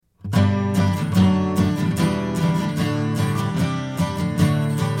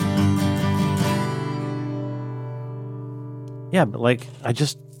Yeah, but like I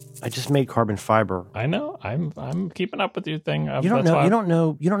just made carbon fiber. I know. I'm keeping up with your thing. You don't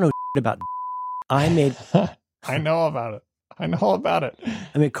know about. I made. I know about it. I know all about it.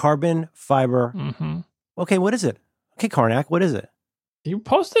 I made carbon fiber. Mm-hmm. Okay, what is it? Okay, Karnak, what is it? You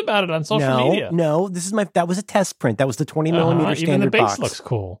posted about it on social media. No, that was a test print. That was the 20 millimeter standard even the base box. looks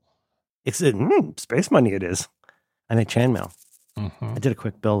cool. It's space money. It is. I made chainmail. Mm-hmm. I did a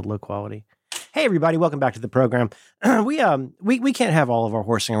quick build, low quality. Hey everybody, welcome back to the program. We can't have all of our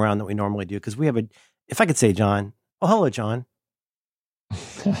horsing around that we normally do because we have if I could say John. Oh, hello, John.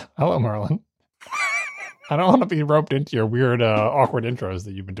 Hello, Merlin. I don't want to be roped into your weird, awkward intros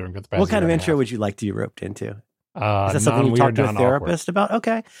that you've been doing for the past. What kind of intro would you like to be roped into? Is that something you talk to a therapist about?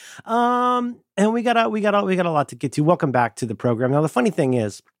 Okay. And we got a lot to get to. Welcome back to the program. Now, the funny thing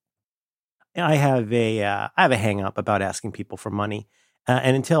is, I have a hang up about asking people for money.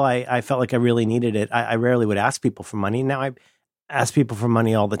 And until I felt like I really needed it, I rarely would ask people for money. Now I ask people for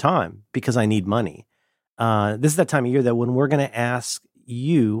money all the time because I need money. This is that time of year that when we're going to ask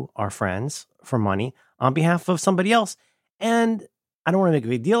you, our friends, for money on behalf of somebody else. And I don't want to make a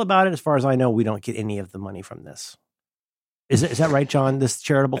big deal about it. As far as I know, we don't get any of the money from this. Is that right, John? This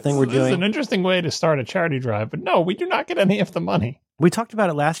charitable thing we're doing? This is an interesting way to start a charity drive, but no, we do not get any of the money. We talked about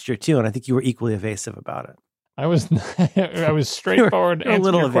it last year too, and I think you were equally evasive about it. I was straightforward, you're a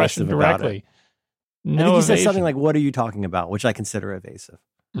little your question directly. No, I think you said something like, "What are you talking about?" Which I consider evasive.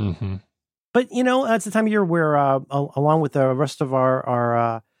 Mm-hmm. But it's the time of year where, along with the rest of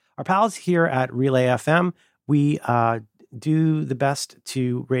our pals here at Relay FM, we do the best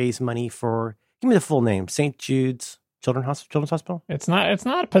to raise money for. Give me the full name: St. Jude's Children's Hospital. It's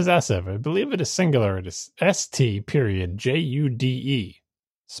not possessive. I believe it is singular. It is ST.JUDE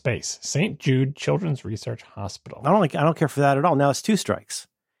space St. Jude Children's Research Hospital. I don't care for that at all. Now it's two strikes.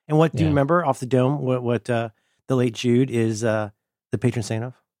 And what do you remember off the dome? What the late Jude is the patron saint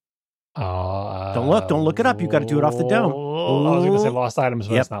of? Don't look it up. You got to do it off the dome. I was going to say lost items,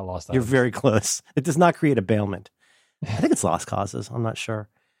 but it's not lost items. You're very close. It does not create a bailment. I think it's lost causes. I'm not sure.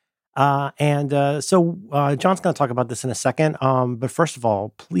 So John's going to talk about this in a second. But first of all,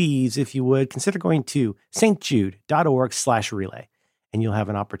 please, if you would, consider going to stjude.org/relay, and you'll have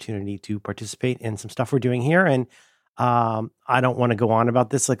an opportunity to participate in some stuff we're doing here. And I don't want to go on about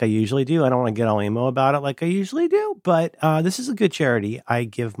this like I usually do. I don't want to get all emo about it like I usually do. But this is a good charity. I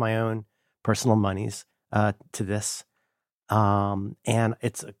give my own personal monies to this. And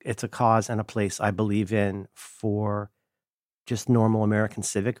it's a cause and a place I believe in for just normal American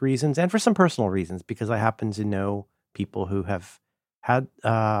civic reasons and for some personal reasons, because I happen to know people who has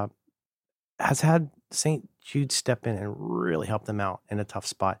had St. Jude step in and really help them out in a tough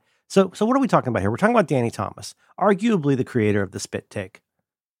spot. So what are we talking about here? We're talking about Danny Thomas, arguably the creator of the Spit Take.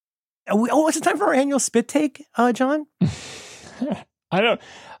 Is it time for our annual Spit Take, John? I don't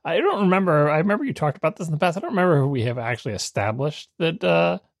remember. I remember you talked about this in the past. I don't remember who we have actually established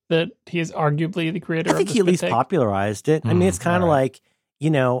that he is arguably the creator. I think he at least popularized it. I mean, it's kind of like,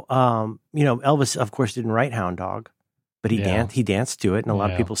 Elvis, of course, didn't write Hound Dog, but he danced to it, and a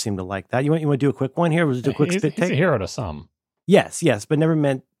lot of people seem to like that. You want to do a quick one here? Was it a quick Spit Take? He's a hero to some. Yes, but never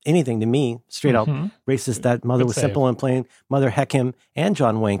meant anything to me. Straight up racist. That mother was simple and plain. Mother heck him and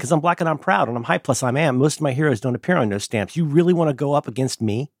John Wayne. Because I'm black and I'm proud and I'm high plus I am. Most of my heroes don't appear on those stamps. You really want to go up against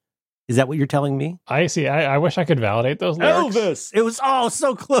me? Is that what you're telling me? I see. I wish I could validate those lyrics. Elvis! It was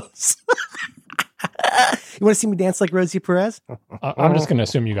so close. You want to see me dance like Rosie Perez? I'm just going to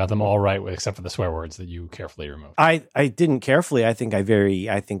assume you got them all right, except for the swear words that you carefully removed. I didn't carefully. I think I very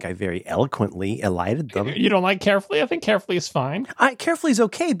eloquently elided them. You don't like carefully? I think carefully is fine. Carefully is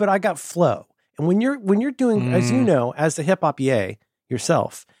okay, but I got flow. And when you're doing, as you know, as the hip hop EA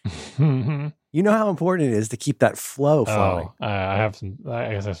yourself, you know how important it is to keep that flow flowing. I have some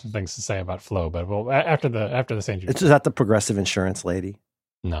things to say about flow, but after the St. Jude. It's that the Progressive Insurance lady.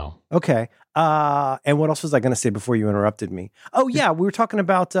 No. Okay. And what else was I going to say before you interrupted me? Oh yeah, we were talking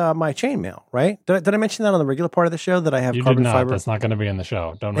about my chainmail, right? Did I mention that on the regular part of the show that I have carbon fiber? That's not going to be in the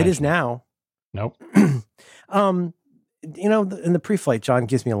show. It is now. Nope. In the pre-flight, John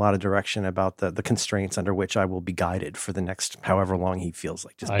gives me a lot of direction about the constraints under which I will be guided for the next however long he feels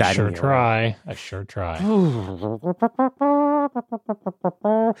like. I sure try.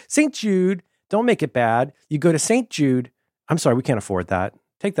 St. Jude, don't make it bad. You go to St. Jude. I'm sorry, we can't afford that.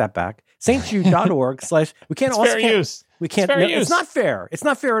 Take that back. stjude.org/ we can't it's fair use. We can't. It's not fair. It's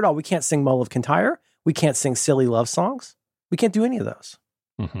not fair at all. We can't sing Mull of Kintyre. We can't sing silly love songs. We can't do any of those.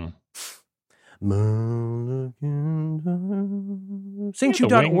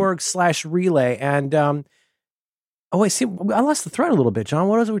 stjude.org/relay. And Oh, wait, see, I lost the thread a little bit, John.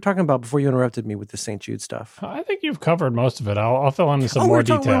 What was it we were talking about before you interrupted me with the St. Jude stuff? I think you've covered most of it. I'll fill in some more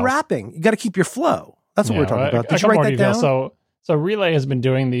details. We're wrapping. You got to keep your flow. That's what we're talking about. Did you write that down? So Relay has been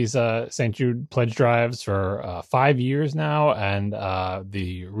doing these St. Jude pledge drives for 5 years now, and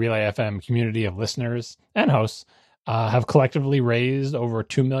the Relay FM community of listeners and hosts have collectively raised over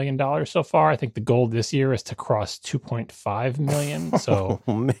 $2 million so far. I think the goal this year is to cross 2.5 million. So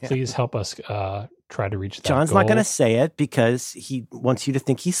please help us try to reach that John's goal. Not going to say it because he wants you to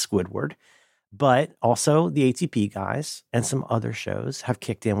think he's Squidward. But also the ATP guys and some other shows have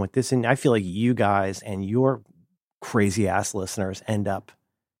kicked in with this. And I feel like you guys and your crazy ass listeners end up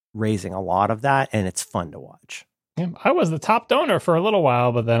raising a lot of that. And it's fun to watch. Yeah, I was the top donor for a little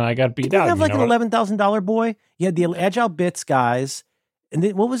while, but then I got beat out. You have like an $11,000 boy. You had the Agile Bits guys. And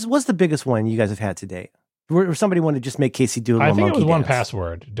then what's the biggest one you guys have had to date? Where somebody wanted to just make Casey do a little monkey I think it was dance.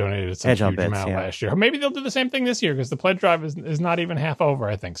 1Password donated some Agile huge Bits, amount last year. Maybe they'll do the same thing this year because the pledge drive is not even half over,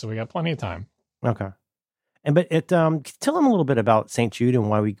 I think. So we got plenty of time. Okay. But tell them a little bit about St. Jude and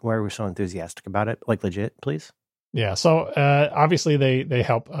why we're so enthusiastic about it. Like legit, please. Yeah. So obviously they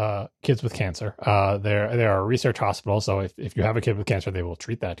help kids with cancer. They're a research hospital. So if you have a kid with cancer, they will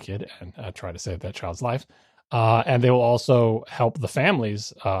treat that kid and try to save that child's life. And they will also help the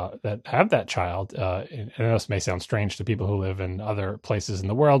families that have that child. And I know this may sound strange to people who live in other places in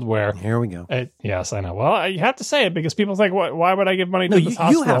the world where... Here we go. Yes, I know. Well, you have to say it because people think, why would I give money to this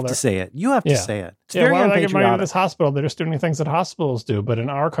hospital? You have to say it. You have to say it. It's very why would I give money to unpatriotic. this hospital? They're just doing the things that hospitals do. But in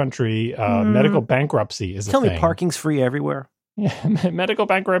our country, medical bankruptcy is a thing. Tell me parking's free everywhere. Yeah, medical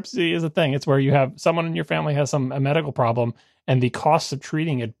bankruptcy is a thing. It's where you have someone in your family has a medical problem and the costs of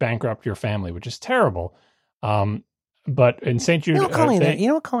treating it bankrupt your family, which is terrible. But in St. Jude, you know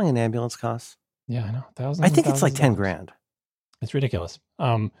what calling an ambulance costs? Yeah, I know. I think it's like $10,000. It's ridiculous.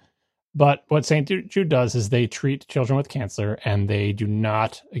 But what St. Jude does is they treat children with cancer and they do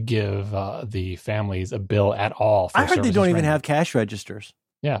not give the families a bill at all. For I heard they don't even rendered. have cash registers.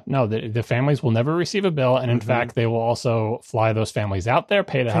 Yeah, no, the families will never receive a bill. And in fact, they will also fly those families out there,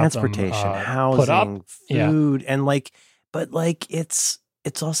 pay to have them housing, put up. Food, and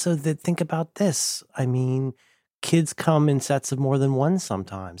it's also that think about this. I mean, kids come in sets of more than one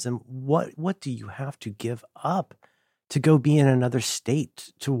sometimes. And what do you have to give up to go be in another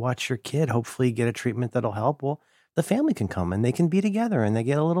state to watch your kid hopefully get a treatment that'll help? Well, the family can come and they can be together and they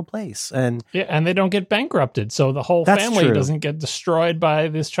get a little place. And and they don't get bankrupted. So the whole family doesn't get destroyed by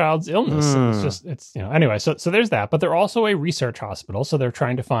this child's illness. Anyway, so there's that. But they're also a research hospital. So they're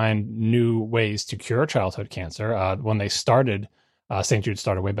trying to find new ways to cure childhood cancer. When they started, St. Jude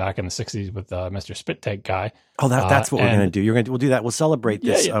started way back in the 60s with Mr. Spit Take guy. Oh, that's what we're going to do. We'll do that. We'll celebrate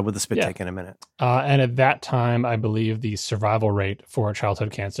this with the Spit Take in a minute. And at that time, I believe the survival rate for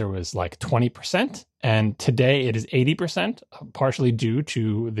childhood cancer was like 20%. And today it is 80%, partially due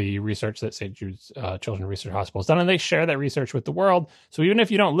to the research that St. Jude's Children's Research Hospital has done. And they share that research with the world. So even if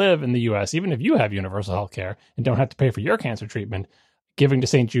you don't live in the U.S., even if you have universal health care and don't have to pay for your cancer treatment, giving to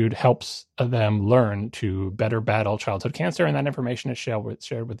St. Jude helps them learn to better battle childhood cancer, and that information is shared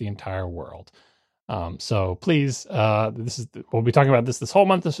with the entire world. So please, we'll be talking about this whole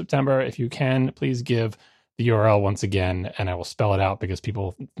month of September. If you can, please give the URL once again, and I will spell it out because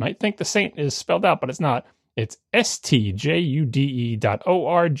people might think the Saint is spelled out, but it's not. It's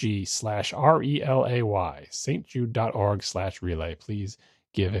stjude.org/relay, stjude.org/relay. Please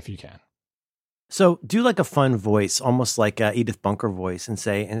give if you can. So do like a fun voice, almost like a Edith Bunker voice, and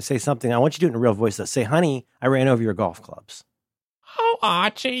say something. I want you to do it in a real voice. Though. Say, "Honey, I ran over your golf clubs." Oh,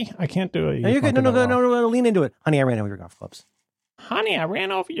 Archie, I can't do it. No, you're good. No, lean into it. Honey, I ran over your golf clubs. Honey, I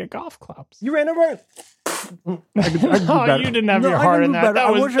ran over your golf clubs. You ran over it. You didn't have your heart in that.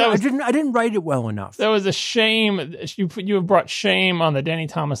 I didn't write it well enough. That was a shame. You have brought shame on the Danny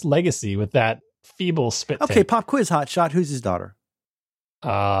Thomas legacy with that feeble spit take. Okay, pop quiz, hot shot. Who's his daughter?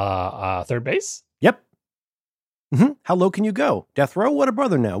 Third base? Yep. Mm-hmm. How low can you go? Death row? What a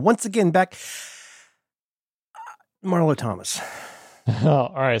brother now. Once again, back Marlo Thomas. Oh,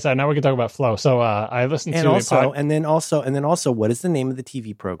 all right. So now we can talk about flow. So I listened to and then also, what is the name of the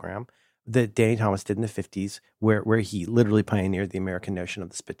TV program that Danny Thomas did in the 50s where he literally pioneered the American notion of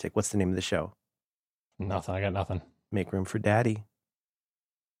the spit take? What's the name of the show? Nothing. I got nothing. Make Room for Daddy.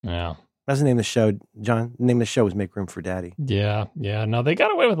 Yeah. That's the name of the show, John. The name of the show was Make Room for Daddy. Yeah. No, they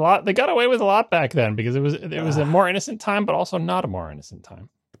got away with a lot. They got away with a lot back then because it was a more innocent time, but also not a more innocent time.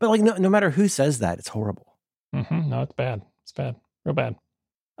 But like, no matter who says that, it's horrible. Mm-hmm. No, it's bad. It's bad. Real bad.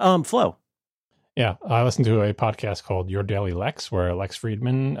 Flow. Yeah. I listened to a podcast called Your Daily Lex, where Lex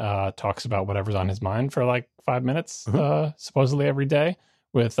Friedman talks about whatever's on his mind for like 5 minutes, supposedly every day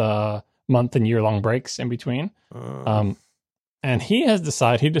with month and year-long breaks in between. And he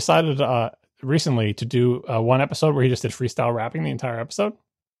decided recently to do one episode where he just did freestyle rapping the entire episode.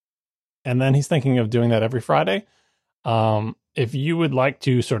 And then he's thinking of doing that every Friday. If you would like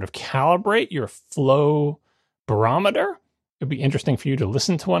to sort of calibrate your flow barometer, it'd be interesting for you to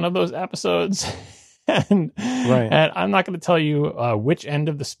listen to one of those episodes. and I'm not going to tell you which end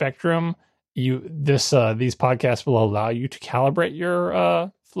of the spectrum these podcasts will allow you to calibrate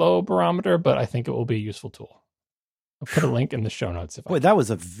your flow barometer, but I think it will be a useful tool. I'll put a link in the show notes. That was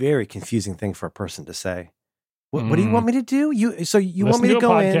a very confusing thing for a person to say. What do you want me to do? You want me to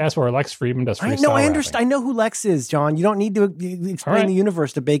go in? Podcast where Lex Friedman does freestyle I understand. I know who Lex is, John. You don't need to explain the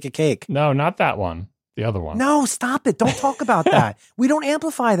universe to bake a cake. No, not that one. The other one. No, stop it. Don't talk about that. We don't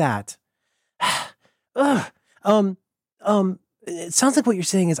amplify that. It sounds like what you're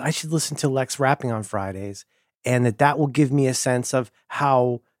saying is I should listen to Lex rapping on Fridays, and that will give me a sense of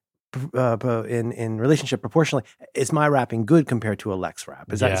how, in relationship proportionally, is my rapping good compared to a Lex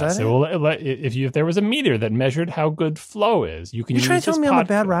rap? Is that it? So if there was a meter that measured how good flow is, you can. You're trying to tell me I'm a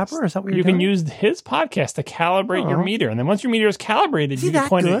bad rapper? Is that what you're doing? You can use his podcast to calibrate your meter, and then once your meter is calibrated, you can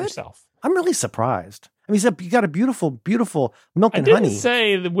point it at yourself. I'm really surprised. I mean, you got a beautiful, beautiful milk and honey. I didn't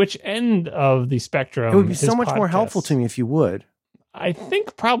say which end of the spectrum. It would be so much more helpful to me if you would. I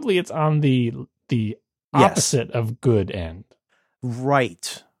think probably it's on the opposite of good end.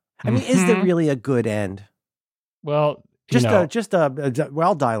 Right. I mean, is there really a good end? Well,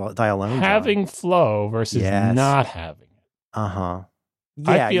 I'll die alone. Having flow versus not having it. Yeah,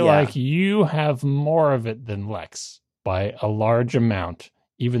 I feel like you have more of it than Lex by a large amount,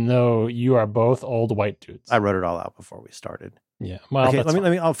 even though you are both old white dudes. I wrote it all out before we started. Yeah. Well, okay,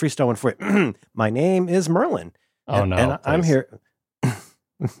 let me. I'll freestyle one for you. My name is Merlin. And I'm here.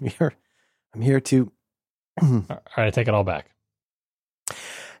 I'm here to. All right, I take it all back.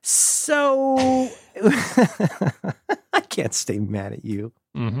 So I can't stay mad at you,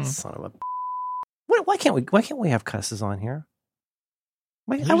 son of a. Why can't we have cusses on here?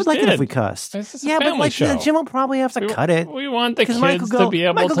 I would like it if we cussed. But Jim will probably have to cut it. We want the kids to be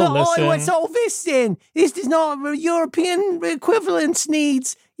able to listen. Oh, what's all this then? This is not European equivalence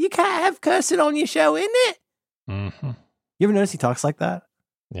needs. You can't have cussing on your show, isn't it? Mm-hmm. You ever notice he talks like that?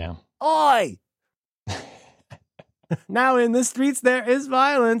 Yeah. Oi! Now in the streets there is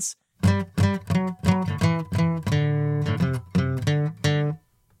violence.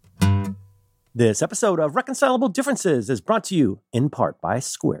 This episode of Reconcilable Differences is brought to you in part by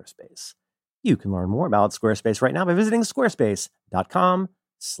Squarespace. You can learn more about Squarespace right now by visiting squarespace.com/diffs.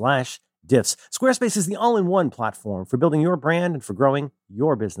 Squarespace is the all-in-one platform for building your brand and for growing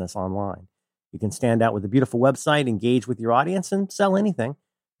your business online. You can stand out with a beautiful website, engage with your audience, and sell anything.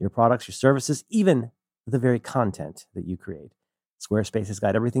 Your products, your services, even the very content that you create. Squarespace has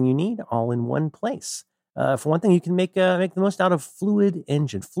got everything you need all in one place. For one thing, you can make the most out of Fluid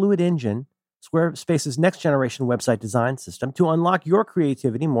Engine. Fluid Engine, Squarespace's next-generation website design system to unlock your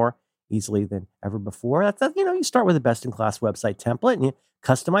creativity more easily than ever before. You start with a best-in-class website template and you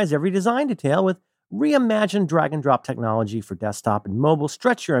customize every design detail with reimagined drag-and-drop technology for desktop and mobile.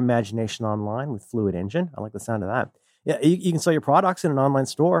 Stretch your imagination online with Fluid Engine. I like the sound of that. Yeah, you can sell your products in an online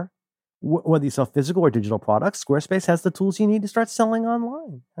store. Whether you sell physical or digital products, Squarespace has the tools you need to start selling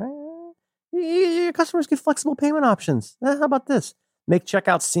online. Your customers get flexible payment options. How about this? Make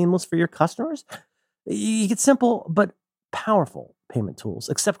checkout seamless for your customers. You get simple but powerful payment tools.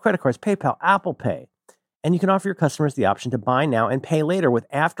 Accept credit cards, PayPal, Apple Pay. And you can offer your customers the option to buy now and pay later with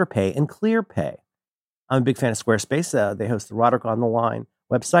Afterpay and ClearPay. I'm a big fan of Squarespace. They host the Roderick on the Line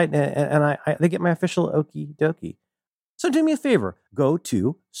website, and they get my official okie dokie. So do me a favor, go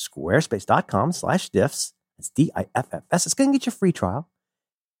to squarespace.com/diffs. It's DIFFS. It's going to get you a free trial.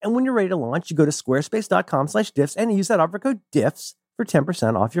 And when you're ready to launch, you go to squarespace.com/diffs and use that offer code diffs for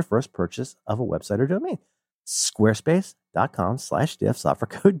 10% off your first purchase of a website or domain. Squarespace.com/diffs, offer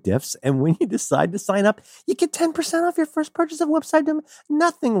code diffs. And when you decide to sign up, you get 10% off your first purchase of a website domain.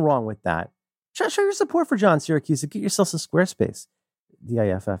 Nothing wrong with that. Show your support for John Syracuse and get yourself a Squarespace.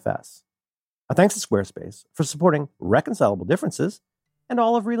 DIFFS. Thanks to Squarespace for supporting Reconcilable Differences and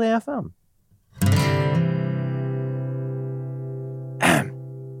all of Relay FM.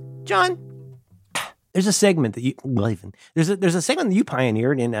 John, there's a segment that there's a segment that you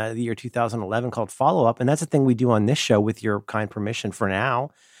pioneered in the year 2011 called Follow Up, and that's a thing we do on this show with your kind permission for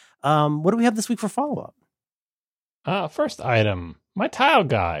now. What do we have this week for Follow Up? First item, my tile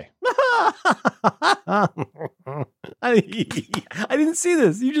guy. I didn't see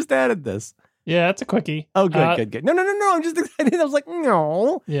this. You just added this. Yeah, it's a quickie. Oh, good. No. I'm just excited. I was like,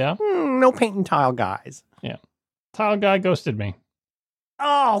 no. Yeah. No painting tile guys. Yeah. Tile guy ghosted me.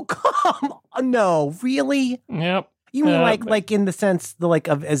 Oh, come on. No, really? Yep. You mean like in the sense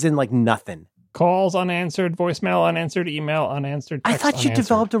of as in like nothing? Calls unanswered, voicemail unanswered, email unanswered, text I thought you unanswered.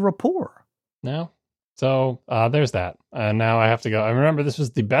 developed a rapport. No. So there's that. And now I have to go. I remember this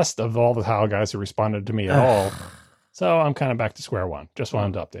was the best of all the Tile guys who responded to me at all. So I'm kind of back to square one. Just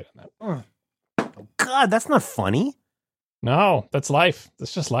wanted to update on that. God, that's not funny. No, that's life.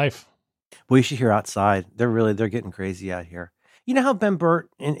 That's just life. Well, you should hear outside. They're getting crazy out here. You know how Ben Burt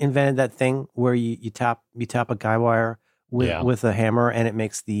invented that thing where you tap a guy wire with a hammer and it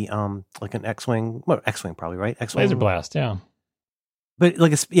makes the like an X-wing, X-wing probably, right? X-wing laser blast, yeah. But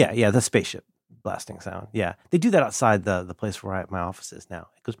like the spaceship blasting sound. Yeah, they do that outside the place where my office is now.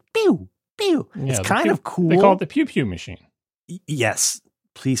 It goes pew pew. Yeah, it's kind of cool. They call it the pew pew machine. Yes,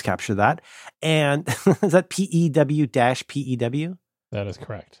 please capture that. And is that PEW-PEW? That is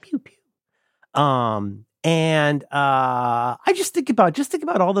correct. Pew pew. And I just think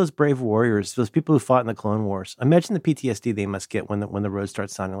about all those brave warriors, those people who fought in the Clone Wars. Imagine the PTSD they must get when the road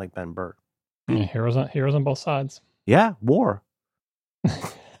starts sounding like Ben Burt. Yeah, heroes on both sides. Yeah, war.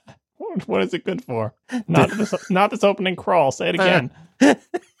 What is it good for? Not this opening crawl. Say it again.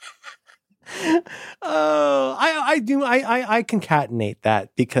 Oh, I concatenate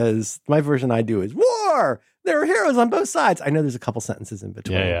that because my version I do is war. There are heroes on both sides. I know there's a couple sentences in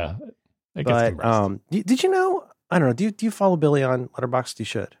between. Yeah. But did you know? I don't know. Do you follow Billy on Letterboxd? You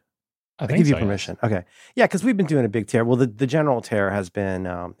should. I think give you so, permission. Yes. Okay. Yeah, because we've been doing a big tear. Well, the general tear has been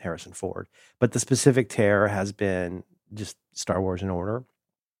Harrison Ford, but the specific tear has been just Star Wars in order.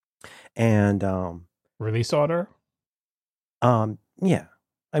 And release order. Yeah.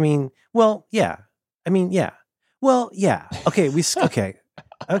 I mean, well, yeah. Well, yeah. Okay.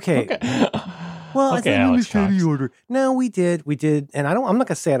 Okay. Well, okay, I Alex thought the order. No, we did, and I'm not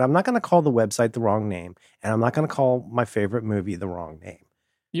gonna say it. I'm not gonna call the website the wrong name, and I'm not gonna call my favorite movie the wrong name.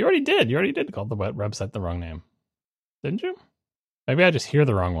 You already did. You already did call the website the wrong name, didn't you? Maybe I just hear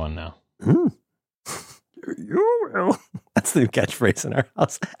the wrong one now. You will. That's the new catchphrase in our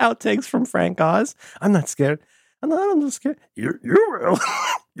house. Outtakes from Frank Oz. I'm not scared. I'm not scared. You will.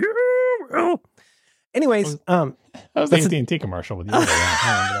 You will. Anyways, that was the AT&T commercial with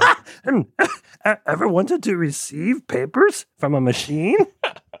you. Ever wanted to receive papers from a machine?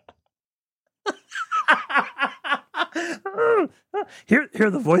 Hear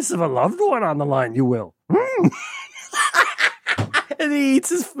the voice of a loved one on the line, you will. And he eats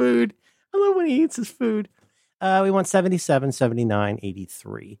his food. I love when he eats his food. We want 77, 79,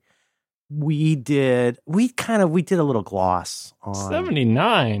 83. We did a little gloss on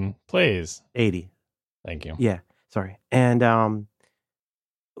 79, please. 80. Thank you. Yeah, sorry. And I'm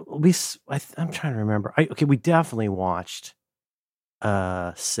trying to remember. We definitely watched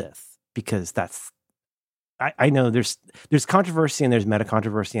Sith because that's I know there's controversy and there's meta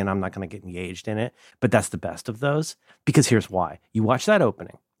controversy and I'm not going to get engaged in it, but that's the best of those because here's why. You watch that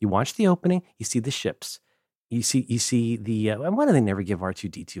opening. You watch the opening, you see the ships. You see the why do they never give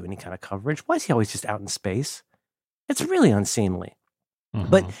R2-D2 any kind of coverage? Why is he always just out in space? It's really unseemly.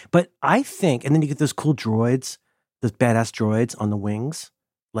 Mm-hmm. But I think, and then you get those cool droids, those badass droids on the wings,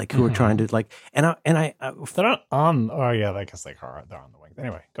 like who are trying to like, and I they're not on. Oh yeah, I guess they're on the wings.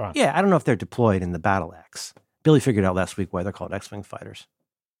 Anyway, go on. Yeah, I don't know if they're deployed in the Battle X. Billy figured out last week why they're called X-wing fighters.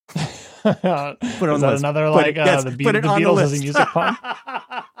 Put it on the another like the Beatles as a music pun.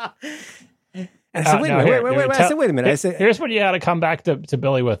 And I said, wait a minute. I said, here's what you got to come back to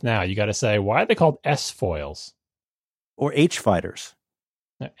Billy with now. You got to say, why are they called S-foils? Or H-fighters.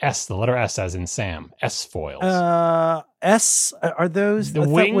 S, the letter S as in Sam. S-foils. S, are those... The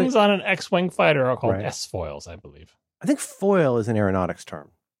wings on an X-wing fighter are called S-foils, I believe. I think foil is an aeronautics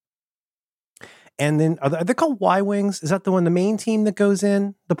term. And then, are they called Y-wings? Is that the main team that goes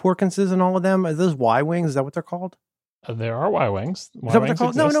in? The Porkinses and all of them? Are those Y-wings? Is that what they're called? There are Y-wings. Is that what they're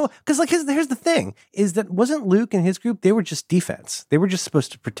called? No. Because here's the thing: is that wasn't Luke and his group? They were just defense. They were just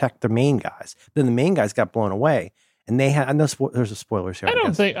supposed to protect the main guys. Then the main guys got blown away, and they had. I know there's a spoilers here.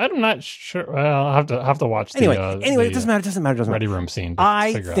 I'm not sure. Well, I'll have to watch. Anyway, it doesn't matter. Ready room scene.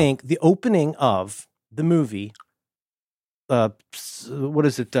 I think the opening of the movie, what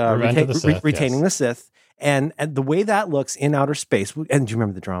is it? Retaining the Sith. And the way that looks in outer space, and do you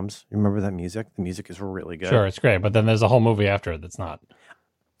remember the drums? You remember that music? The music is really good. Sure, it's great. But then there's a whole movie after it that's not.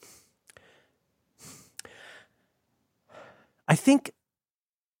 I think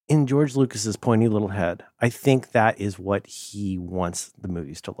in George Lucas's pointy little head, I think that is what he wants the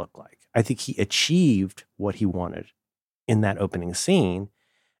movies to look like. I think he achieved what he wanted in that opening scene.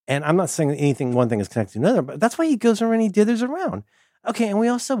 And I'm not saying one thing is connected to another, but that's why he goes around and he dithers around. Okay, and we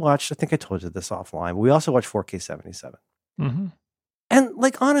also watched, I think I told you this offline, but we also watched 4K77. Mm-hmm. And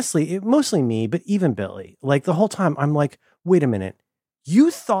like, honestly, mostly me, but even Billy, like the whole time I'm like, wait a minute.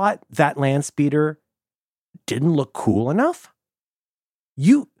 You thought that land speeder didn't look cool enough?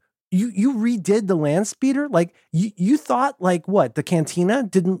 You redid the land speeder? Like you thought like what? The Cantina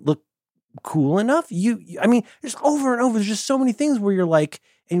didn't look cool enough? I mean, there's over and over. There's just so many things where you're like,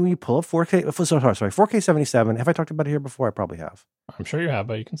 and when you pull up 4K 77. Have I talked about it here before? I probably have. I'm sure you have,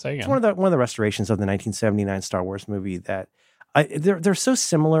 but you can say again. It's one of the restorations of the 1979 Star Wars movie that they're so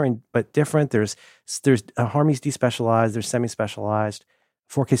similar but different. There's Harmy's despecialized, there's semi-specialized,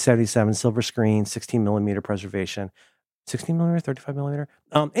 4K 77 silver screen, 16 millimeter preservation, 16 millimeter, 35 millimeter.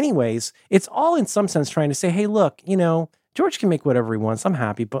 Anyways, it's all in some sense trying to say, hey, look, George can make whatever he wants. I'm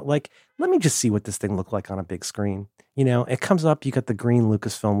happy, but like, let me just see what this thing looked like on a big screen. It comes up, you got the green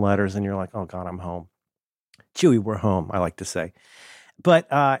Lucasfilm letters, and you're like, oh God, I'm home. Chewie, we're home, I like to say. But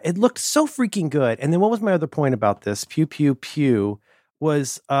it looked so freaking good. And then what was my other point about this? Pew, pew, pew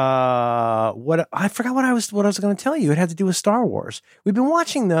was what I forgot what I was going to tell you. It had to do with Star Wars. We've been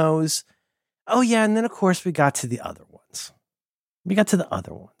watching those. Oh yeah, and then of course we got to the other ones.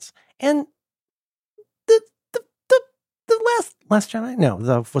 And the last Jedi.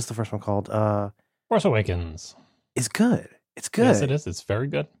 No, what's the first one called? Force Awakens. It's good. It's good. Yes, it is. It's very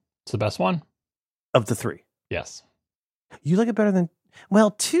good. It's the best one of the three. Yes. You like it better than.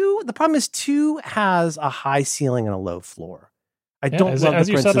 Well, 2, the problem is 2 has a high ceiling and a low floor. I don't love as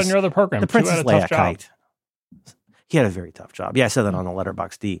the you Princess, said on your other program. The Princess Leia kite. Job. He had a very tough job. Yeah, I said that on the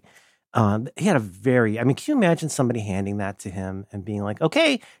Letterboxd D. He had can you imagine somebody handing that to him and being like,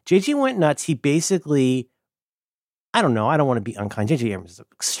 okay, JJ went nuts. He basically, I don't know. I don't want to be unkind. JJ Abrams is an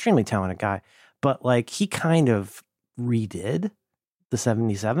extremely talented guy, but like he kind of redid the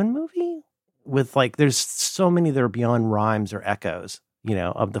 77 movie with like, there's so many that are beyond rhymes or echoes,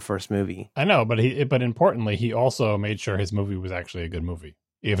 of the first movie. I know, but importantly, he also made sure his movie was actually a good movie,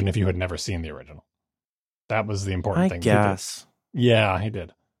 even if you had never seen the original. That was the important thing. I guess. Yeah, he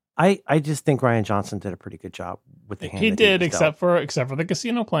did. I just think Rian Johnson did a pretty good job with the hand. He did, except for the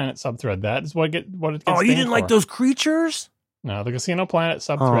Casino Planet subthread. That is what it gets. Oh, you didn't like those creatures? No, the Casino Planet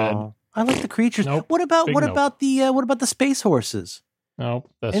subthread. Oh, I like the creatures. Nope. What about the space horses? Nope.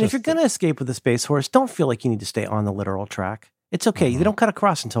 And if you're gonna escape with a space horse, don't feel like you need to stay on the literal track. It's okay. They don't cut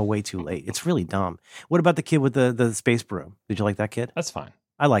across until way too late. It's really dumb. What about the kid with the space broom? Did you like that kid? That's fine.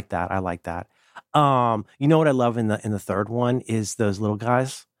 I like that. You know what I love in the third one is those little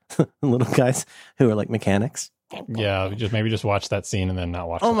guys, who are like mechanics. Yeah, just watch that scene and then not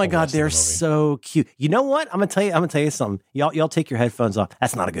watch. Oh my God, they're so cute. You know what? I'm gonna tell you something. Y'all take your headphones off.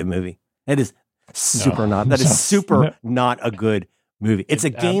 That's not a good movie. It is super not. That is super not a good movie. It's a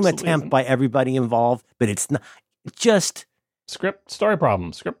game attempt by everybody involved, but it's not just story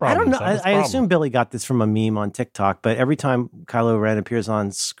problems. I don't know. I assume Billy got this from a meme on TikTok, but every time Kylo Ren appears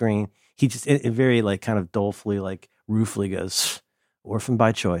on screen, he just it very like kind of dolefully, like ruefully goes, "Orphan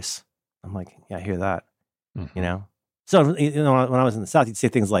by choice." I'm like, yeah, I hear that. Mm-hmm. So when I was in the South, you'd say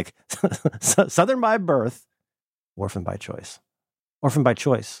things like Southern by birth, orphan by choice. Orphan by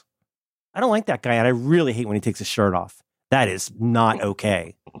choice. I don't like that guy, and I really hate when he takes his shirt off. That is not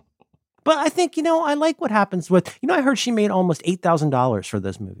okay. But I think, I like what happens with, I heard she made almost $8,000 for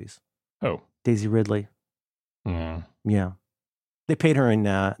those movies. Oh. Daisy Ridley. Yeah. Yeah. They paid her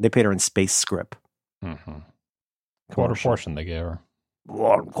in space script. Mm-hmm. Quarter portion they gave her.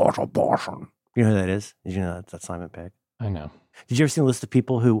 Quarter portion. You know who that is? Did you know that's Simon Pegg? I know. Did you ever see a list of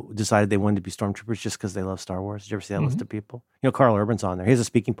people who decided they wanted to be stormtroopers just because they love Star Wars? Did you ever see that list of people? Carl Urban's on there. He has a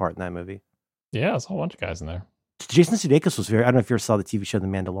speaking part in that movie. Yeah, there's a whole bunch of guys in there. Jason Sudeikis was I don't know if you ever saw the TV show The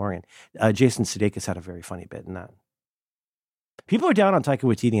Mandalorian. Jason Sudeikis had a very funny bit in that. People are down on Taika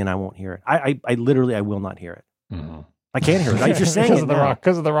Waititi and I won't hear it. I literally will not hear it. Mm-hmm. I can't hear it. If you're saying it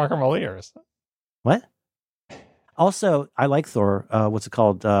because of the rock and roll ears. What? Also, I like Thor. What's it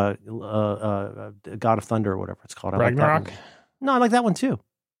called? God of Thunder or whatever it's called. Ragnarok? Like no, I like that one too.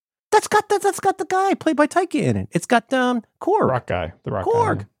 That's got the guy played by Taika in it. It's got Korg. Rock guy. The rock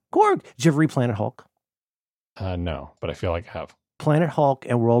Korg. guy. Korg. Did you ever read Planet Hulk? No, but I feel like I have. Planet Hulk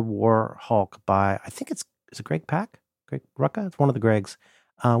and World War Hulk by, I think is it Greg Pak? Greg Rucka? It's one of the Gregs.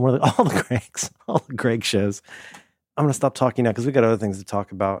 All the Greg shows. I'm going to stop talking now because we got other things to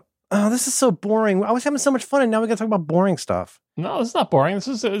talk about. Oh, this is so boring. I was having so much fun and now we got to talk about boring stuff. No, this is not boring. This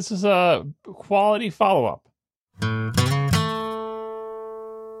is a quality follow-up.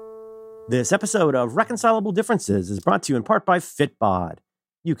 This episode of Reconcilable Differences is brought to you in part by Fitbod.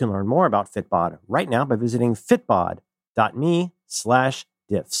 You can learn more about Fitbod right now by visiting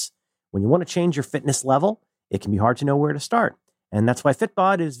fitbod.me/diffs. When you want to change your fitness level, it can be hard to know where to start. And that's why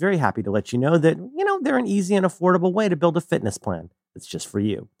Fitbod is very happy to let you know that, they're an easy and affordable way to build a fitness plan. that's just for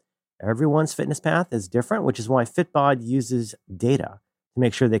you. Everyone's fitness path is different, which is why Fitbod uses data to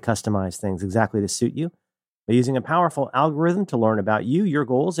make sure they customize things exactly to suit you. By using a powerful algorithm to learn about you, your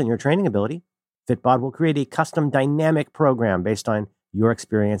goals, and your training ability, Fitbod will create a custom dynamic program based on your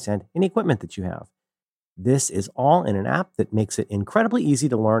experience and any equipment that you have. This is all in an app that makes it incredibly easy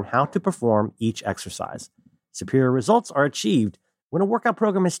to learn how to perform each exercise. Superior results are achieved when a workout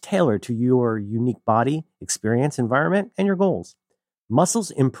program is tailored to your unique body, experience, environment, and your goals.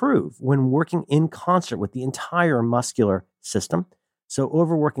 Muscles improve when working in concert with the entire muscular system. So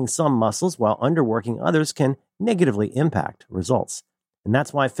overworking some muscles while underworking others can negatively impact results. And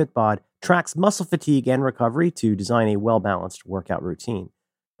that's why Fitbod tracks muscle fatigue and recovery to design a well-balanced workout routine.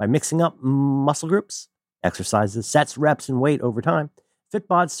 By mixing up muscle groups, exercises, sets, reps, and weight over time,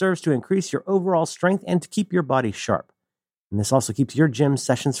 Fitbod serves to increase your overall strength and to keep your body sharp. And this also keeps your gym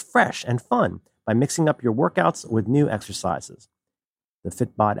sessions fresh and fun by mixing up your workouts with new exercises. The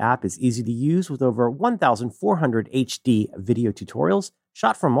Fitbod app is easy to use with over 1,400 HD video tutorials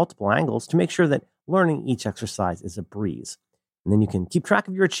shot from multiple angles to make sure that learning each exercise is a breeze. And then you can keep track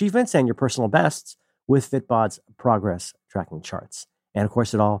of your achievements and your personal bests with Fitbod's progress tracking charts. And of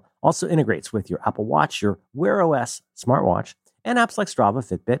course, it all also integrates with your Apple Watch, your Wear OS smartwatch, and apps like Strava,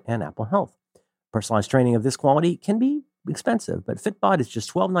 Fitbit, and Apple Health. Personalized training of this quality can be expensive, but Fitbod is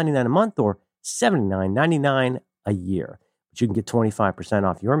just $12.99 a month or $79.99 a year. But you can get 25%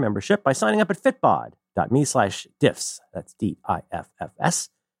 off your membership by signing up at fitbod.me/diffs. That's DIFFS.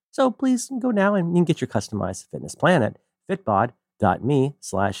 So please go now and you can get your customized fitness plan at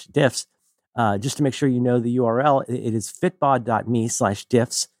fitbod.me/diffs. Just to make sure you know the URL, it is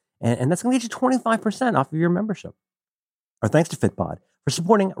fitbod.me/diffs. And that's going to get you 25% off of your membership. Our thanks to Fitbod for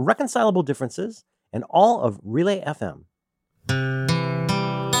supporting Reconcilable Differences and all of Relay FM.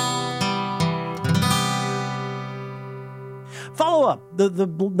 Follow up,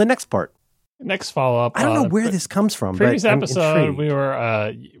 the next part. Next follow-up. I don't know where this comes from. Previous but episode, we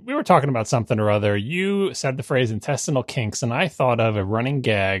were talking about something or other. You said the phrase intestinal kinks, and I thought of a running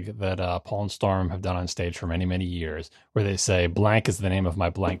gag that Paul and Storm have done on stage for many, many years, where they say, blank is the name of my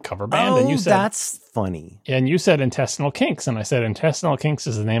blank cover band. Oh, and you said, that's funny. And you said intestinal kinks, and I said intestinal kinks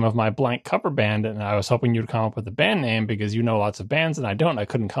is the name of my blank cover band, and I was hoping you'd come up with a band name because you know lots of bands, and I don't. I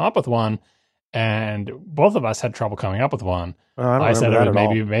couldn't come up with one. And both of us had trouble coming up with one. I said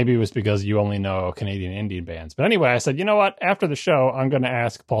maybe it was because you only know Canadian indie bands. But anyway, I said, you know what? After the show, I'm going to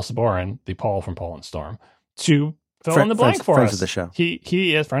ask Paul Sabourin, the Paul from Paul and Storm, to fill in the blank for us. Friends of the show.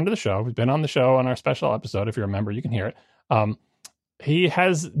 He is friend of the show. He's been on the show on our special episode. If you remember, you can hear it. He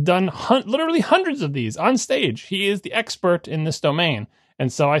has done literally hundreds of these on stage. He is the expert in this domain.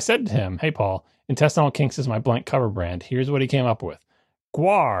 And so I said to him, hey, Paul, intestinal kinks is my blank cover brand. Here's what he came up with.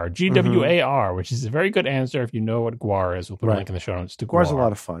 Gwar, Gwar, which is a very good answer if you know what Gwar is. We'll put a link in the show notes to Gwar. Gwar's a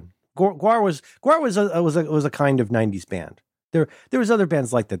lot of fun. Gwar was a kind of 90s band. There was other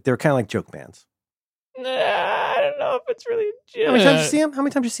bands like that. They're kind of like joke bands. I don't know if it's really a joke. How many times did you see him? How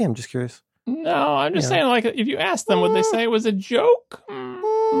many times did you see him? Just curious. No, I'm just saying, like, if you ask them, would they say it was a joke?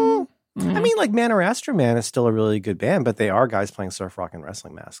 I mean, like, Man or Astro Man is still a really good band, but they are guys playing surf rock and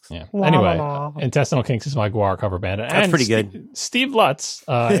wrestling masks. Yeah. Anyway, Intestinal Kinks is my Gwar cover band. That's pretty good. Steve Lutz,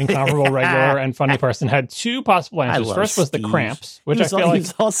 incomparable regular and funny person, had two possible answers. First was Steve. The Cramps, which I feel like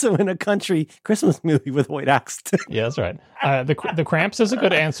he's also in a country Christmas movie with White Axe. Yeah, that's right. The Cramps is a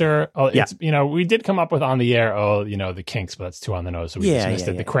good answer. It's, we did come up with on the air. The Kinks, but that's too on the nose, so we dismissed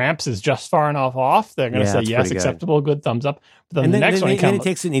it. The Cramps is just far enough off. They're going to say yes, acceptable, good thumbs up. But then the next one, he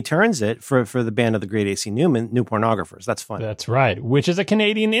takes it and he turns it for the band of the great AC Newman, New Pornographers. That's fun. That's right. Which is a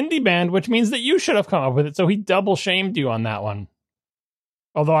Canadian indie band, which means that you should have come up with it. So he double shamed you on that one.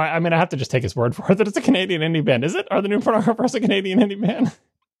 Although I have to just take his word for it that it's a Canadian indie band. Is it? Are the New Pornographers a Canadian indie band?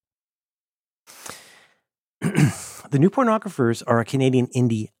 The New Pornographers are a Canadian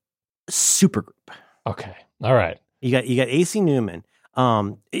indie supergroup. Okay. All right. You got AC Newman.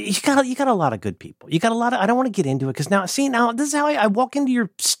 You got a lot of good people. You got a lot of, I don't want to get into it because now this is how I walk into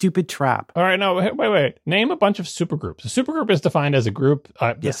your stupid trap. All right. No, wait. Name a bunch of supergroups. A supergroup is defined as a group.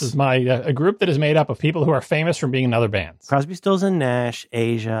 This is a group that is made up of people who are famous from being in other bands. Crosby, Stills and Nash,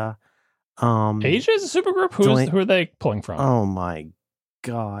 Asia. Asia is a supergroup? Who are they pulling from? Oh my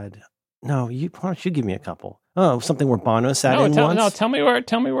God. No, why don't you give me a couple? Oh, something where Bono sat in once. No, tell me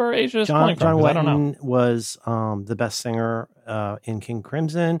where Asia is pulling from. John Wetton I don't know. Was the best singer in King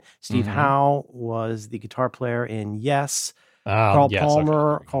Crimson. Steve Howe was the guitar player in Yes. Carl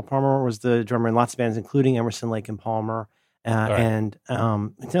Palmer was the drummer in lots of bands, including Emerson, Lake and Palmer. And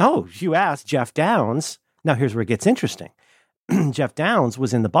you asked Jeff Downs. Now here's where it gets interesting. Jeff Downs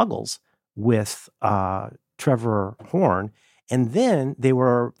was in the Buggles with Trevor Horn. And then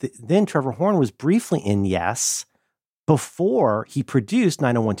then Trevor Horn was briefly in Yes before he produced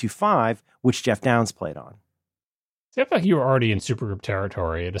 90125, which Jeff Downs played on. See, I feel like you were already in supergroup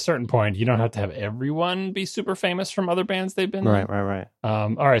territory. At a certain point, you don't have to have everyone be super famous from other bands they've been in. Right.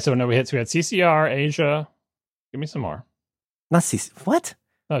 All right, so we had CCR, Asia. Give me some more. Not CCR. What?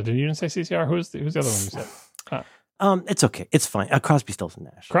 Oh, you didn't say CCR? Who's the other one you said? It's okay. It's fine. Crosby, Stills, and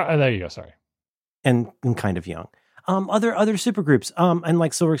Nash. There you go. Sorry. And Kind of Young. Other supergroups. And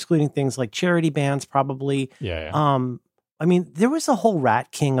like, so we're excluding things like charity bands, probably. Yeah. I mean, there was a whole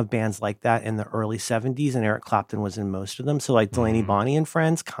Rat King of bands like that in the early 70s, and Eric Clapton was in most of them. So like Delaney Bonnie and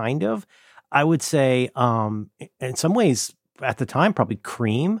Friends, kind of. I would say, in some ways, at the time, probably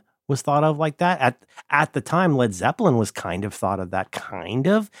Cream was thought of like that. At the time, Led Zeppelin was kind of thought of that, kind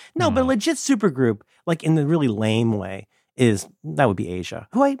of. No, but legit supergroup, like in the really lame way, that would be Asia,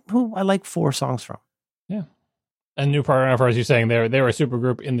 who I like 4 songs from. Yeah. And New Pornographer, as you're saying, they were a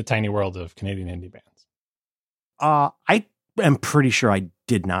supergroup in the tiny world of Canadian indie bands. I am pretty sure I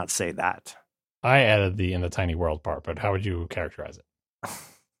did not say that. I added the in the tiny world part, but how would you characterize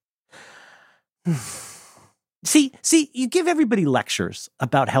it? See, you give everybody lectures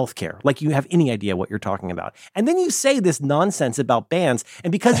about healthcare, like you have any idea what you're talking about. And then you say this nonsense about bands,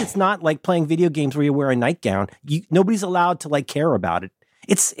 and because it's not like playing video games where you wear a nightgown, nobody's allowed to like care about it.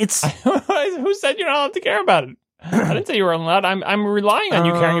 It's Who said you're not allowed to care about it? I didn't say you were allowed. I'm relying on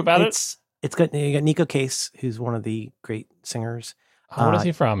you caring about it. You got Nico Case, who's one of the great singers. What is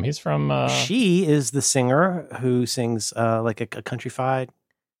he from? He's from... She is the singer who sings like a countrified...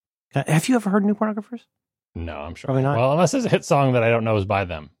 Have you ever heard New Pornographers? No, I'm sure. Probably not. Well, unless there's a hit song that I don't know is by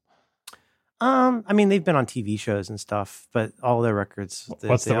them. I mean, they've been on TV shows and stuff, but all their records...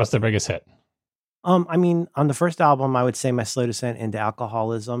 What's their biggest hit? I mean, on the first album, I would say My Slow Descent into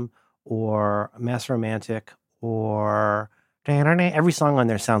Alcoholism, or Mass Romantic, or... Every song on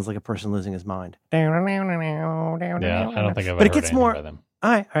there sounds like a person losing his mind. Yeah, I don't think I've but ever it gets heard more by them.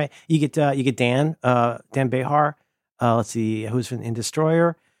 All right. You get Dan Behar. Let's see, who's in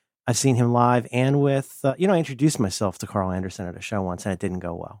Destroyer. I've seen him live and with I introduced myself to Carl Anderson at a show once, and it didn't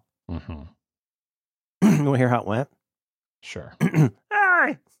go well. Mm-hmm. You want to hear how it went? Sure.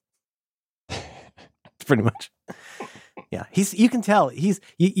 Pretty much. Yeah, you can tell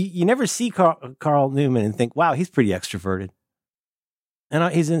you never see Carl Newman and think, wow, he's pretty extroverted.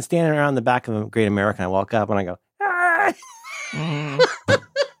 And he's standing around the back of a Great American. I walk up and I go, ah! I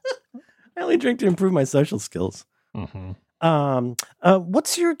only drink to improve my social skills. Mm-hmm.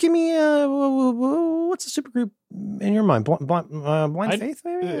 What's a supergroup in your mind? Blind Faith,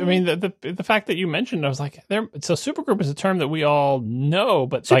 maybe? I mean, the fact that you mentioned, I was like, so supergroup is a term that we all know,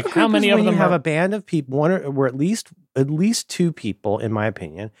 but supergroup like how many of them have a band of people, one or at least 2 people, in my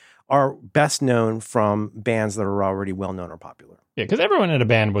opinion, are best known from bands that are already well known or popular. Yeah, because everyone in a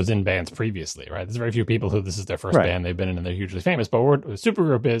band was in bands previously, right? There's very few people who this is their first band they've been in and they're hugely famous. But what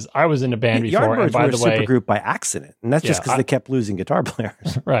supergroup is, I was in a band before. Yardbirds and by were the way, a supergroup by accident, and that's just because they kept losing guitar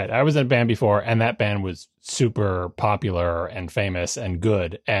players. Right. I was in a band before, and that band was super popular and famous and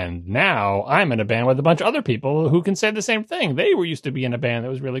good. And now I'm in a band with a bunch of other people who can say the same thing. They were used to be in a band that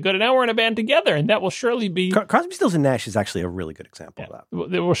was really good, and now we're in a band together, and that will surely be... Crosby, Stills, and Nash is actually a really good example of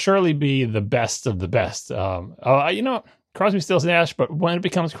that. It will surely be the best of the best. Crosby, Stills, Nash, but when it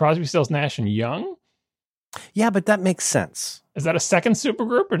becomes Crosby, Stills, Nash, and Young? Yeah, but that makes sense. Is that a second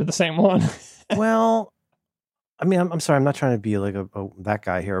supergroup or the same one? Well, I mean, I'm sorry, I'm not trying to be like that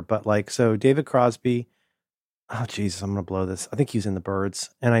guy here, but like, so David Crosby, oh Jesus, I'm going to blow this. I think he was in the Byrds,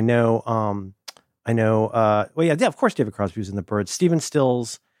 and I know, of course David Crosby was in the Byrds. Stephen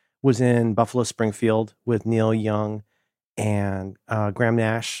Stills was in Buffalo Springfield with Neil Young, and Graham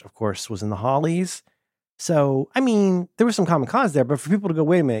Nash, of course, was in the Hollies. So, I mean, there was some common cause there, but for people to go,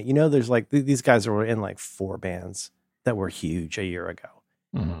 wait a minute, there's like, these guys were in like 4 bands that were huge a year ago.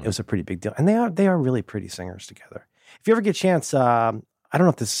 Mm-hmm. It was a pretty big deal. And they are really pretty singers together. If you ever get a chance, I don't know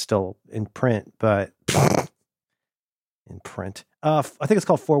if this is still in print, but in print, I think it's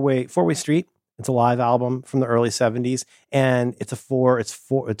called Four-Way Street. It's a live album from the early 70s. And it's 2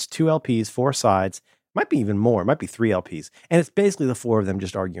 LPs, 4 sides. Might be even more. It might be 3 LPs. And it's basically the 4 of them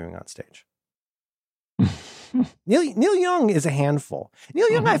just arguing on stage. Neil Young is a handful.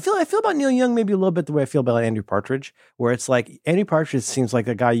 Neil Young, I feel about Neil Young maybe a little bit the way I feel about Andrew Partridge, where it's like Andrew Partridge seems like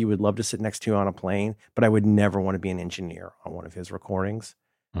a guy you would love to sit next to on a plane, but I would never want to be an engineer on one of his recordings.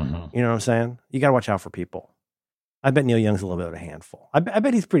 Mm-hmm. You know what I'm saying? You got to watch out for people. I bet Neil Young's a little bit of a handful. I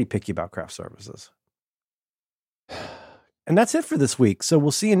bet he's pretty picky about craft services. And that's it for this week. So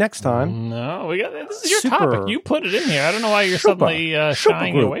we'll see you next time. No, this is your topic. You put it in here. I don't know why you're suddenly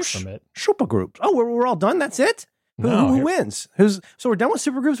shying away from it. Super groups. Oh, we're all done? That's it? Who wins? So we're done with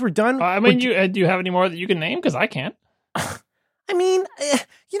supergroups. We're done. I mean, do you have any more that you can name? Because I can't. I mean,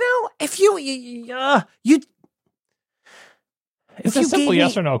 if you it's a simple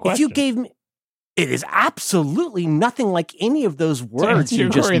yes or no question. If you gave me, it is absolutely nothing like any of those words you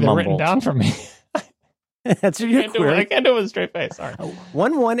just mumbled. Written down for me. That's your query. I can't do it with a straight face. Sorry.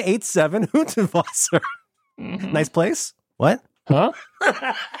 1187 Huntenwasser. Mm-hmm. Nice place. What? Huh?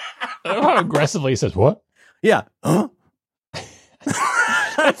 How aggressively he says what? Yeah. Huh?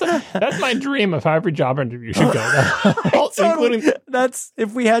 That's my dream of how every job interview should go. Including that's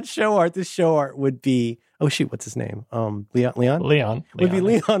if we had show art. This show art would be what's his name? Leon would be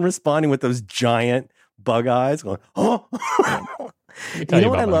Leon responding with those giant bug eyes, going oh. You know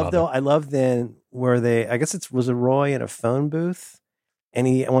what I love though? I love then where was it Roy in a phone booth, and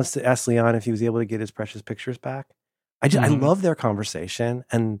he wants to ask Leon if he was able to get his precious pictures back. I love their conversation,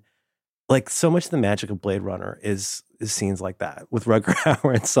 and like so much of the magic of Blade Runner is scenes like that with Rutger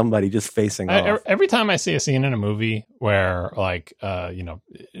Hauer and somebody just facing off. Every time I see a scene in a movie where like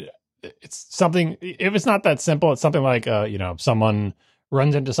it's something, if it's not that simple, it's something like someone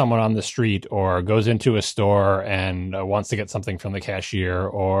runs into someone on the street or goes into a store and wants to get something from the cashier,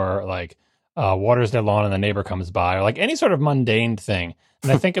 or like waters their lawn and the neighbor comes by, or like any sort of mundane thing.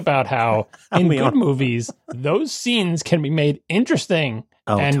 And I think about how in good movies, those scenes can be made interesting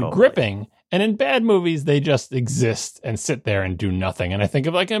and totally gripping. And in bad movies, they just exist and sit there and do nothing. And I think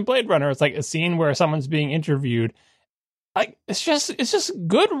of like in Blade Runner, it's like a scene where someone's being interviewed. Like it's just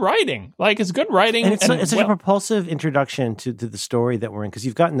good writing. Like it's good writing, and it's such a propulsive introduction to the story that we're in, because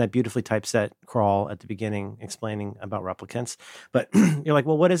you've gotten that beautifully typeset crawl at the beginning explaining about replicants, but you're like,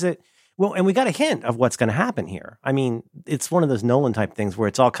 well, what is it? Well, and we got a hint of what's going to happen here. I mean, it's one of those Nolan type things where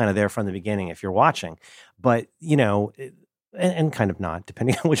it's all kind of there from the beginning if you're watching, but and kind of not,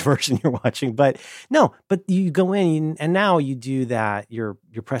 depending on which version you're watching. But you go in and now you do that. You're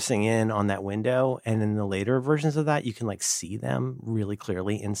pressing in on that window, and in the later versions of that, you can like see them really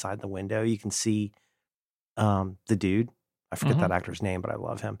clearly inside the window. You can see the dude. I forget that actor's name, but I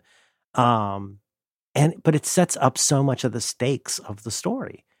love him. But it sets up so much of the stakes of the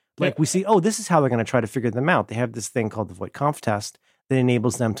story. Like we see, this is how they're going to try to figure them out. They have this thing called the Voight-Kampff test that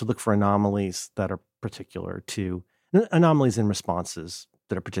enables them to look for anomalies that are particular to anomalies in responses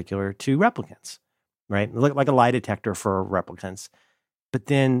that are particular to replicants, right? Like a lie detector for replicants. But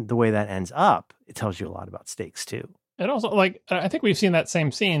then the way that ends up, it tells you a lot about stakes too. And also, like, I think we've seen that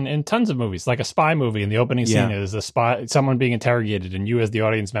same scene in tons of movies, like a spy movie. And the opening scene is a spy, someone being interrogated, and you as the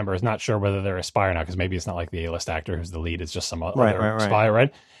audience member is not sure whether they're a spy or not, because maybe it's not like the A-list actor who's the lead, it's just some other spy,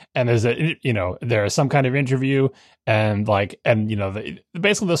 right? And there's there is some kind of interview, and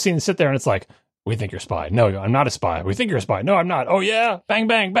basically those scenes sit there, and it's like, we think you're a spy. No, I'm not a spy. We think you're a spy. No, I'm not. Oh yeah, bang,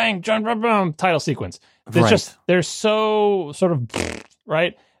 bang, bang, John, brum, brum, title sequence. They're so sort of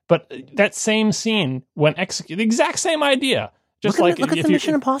right. But that same scene, when executed, the exact same idea. Just look at the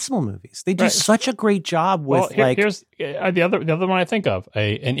Mission Impossible movies. They do such a great job with here's the other one I think of,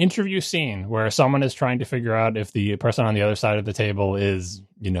 an interview scene where someone is trying to figure out if the person on the other side of the table is,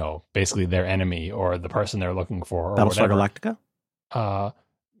 basically their enemy or the person they're looking for, or Battlestar whatever. Galactica.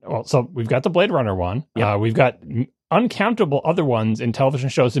 So we've got the Blade Runner one. Yep. We've got uncountable other ones in television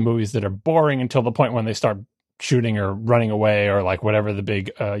shows and movies that are boring until the point when they start shooting or running away or like whatever the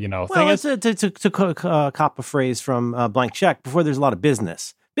big thing is. To cop a phrase from Blank Check, before there's a lot of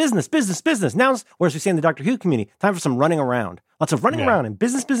business. Now, whereas we say in the Doctor Who community, time for some running around. Lots of running around and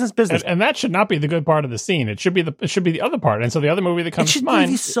business. And that should not be the good part of the scene. It should be the other part. And so the other movie that comes to mind,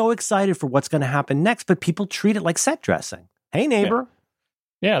 be so excited for what's going to happen next, but people treat it like set dressing. Hey, neighbor.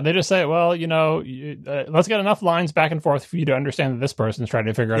 Yeah, they just say, well, let's get enough lines back and forth for you to understand that this person's trying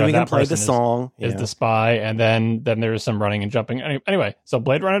to figure out how that person is the spy, and then there's some running and jumping. Anyway, so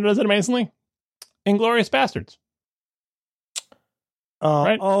Blade Runner does it amazingly. Inglourious Bastards.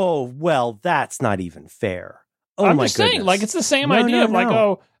 Right? Oh, well, that's not even fair. Oh, I'm just saying, like, it's the same idea of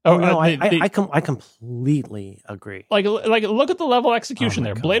I completely agree. Like, look at the level of execution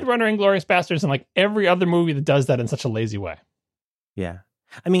there. God. Blade Runner, Inglourious Bastards, and like every other movie that does that in such a lazy way. Yeah.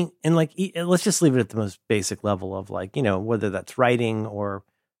 I mean, and like, let's just leave it at the most basic level of like, whether that's writing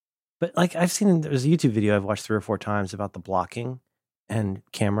but like there's a YouTube video I've watched 3 or 4 times about the blocking and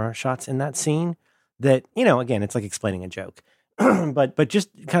camera shots in that scene that, again, it's like explaining a joke, but just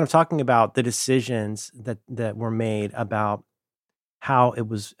kind of talking about the decisions that were made about how it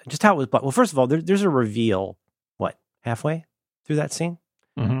was blocked. Well, first of all, there's a reveal, halfway through that scene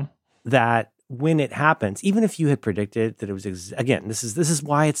that when it happens, even if you had predicted that it was, again, this is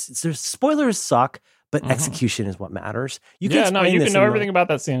why there's spoilers suck, but execution is what matters. You can know everything about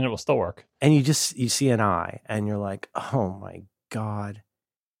that scene and it will still work. And you see an eye and you're like, oh my God.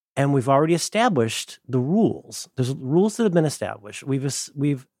 And we've already established the rules. There's rules that have been established.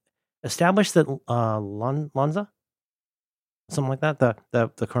 We've established that Lanza, something like that,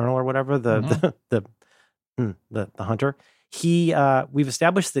 the colonel or whatever, the hunter. We've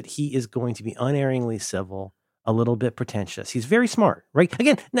established that he is going to be unerringly civil, a little bit pretentious. He's very smart, right?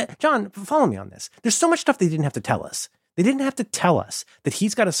 Again, John, follow me on this. There's so much stuff they didn't have to tell us. They didn't have to tell us that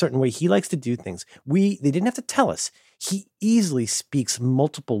he's got a certain way he likes to do things. They didn't have to tell us. He easily speaks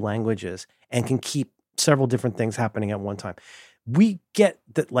multiple languages and can keep several different things happening at one time. We get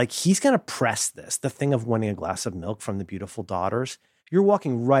that, like, he's going to press this, the thing of wanting a glass of milk from the beautiful daughters. You're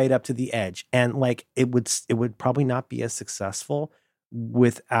walking right up to the edge. And like, it would probably not be as successful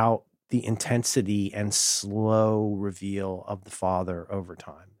without the intensity and slow reveal of the father over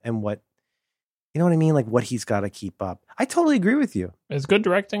time and what, you know what I mean? Like what he's got to keep up. I totally agree with you. It's good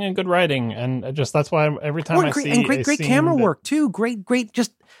directing and good writing. And just, that's why every time I see great camera work too. Great,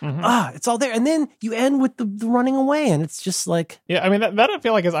 just, it's all there. And then you end with the running away and it's just like. Yeah. I mean, that I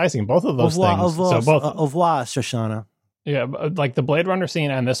feel like is icing both of those things. Au revoir, Shoshana. Yeah, like the Blade Runner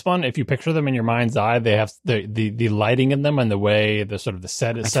scene and this one, if you picture them in your mind's eye, they have the lighting in them and the way the sort of the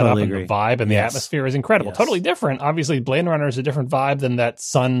set is set up and the vibe and the atmosphere is incredible. Yes. Totally different. Obviously, Blade Runner is a different vibe than that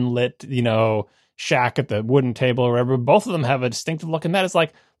sunlit, shack at the wooden table or whatever. Both of them have a distinctive look, and that is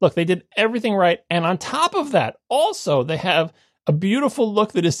like, look, they did everything right. And on top of that, also, they have a beautiful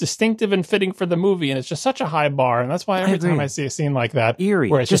look that is distinctive and fitting for the movie, and it's just such a high bar. And that's why every time I see a scene like that, eerie,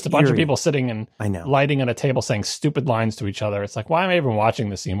 where it's just a bunch of people sitting and I know, lighting at a table saying stupid lines to each other, it's like, why am I even watching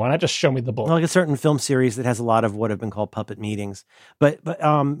this scene? Why not just show me the book? Like a certain film series that has a lot of what have been called puppet meetings. But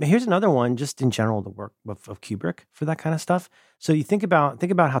here's another one, just in general, the work of Kubrick for that kind of stuff. So you think about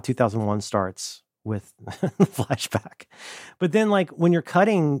how 2001 starts with the flashback, but then like when you're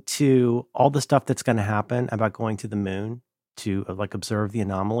cutting to all the stuff that's going to happen about going to the moon to like observe the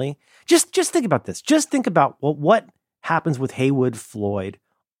anomaly. Just think about this. Just think about what happens with Haywood Floyd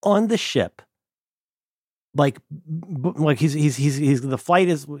on the ship. Like he's the flight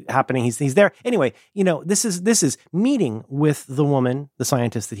is happening. He's there. Anyway, this is meeting with the woman, the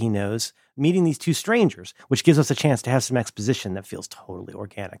scientist that he knows, meeting these two strangers, which gives us a chance to have some exposition that feels totally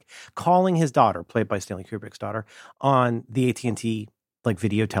organic. Calling his daughter, played by Stanley Kubrick's daughter, on the AT&T like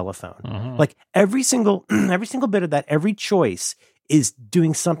video telephone. Like every single bit of that, every choice is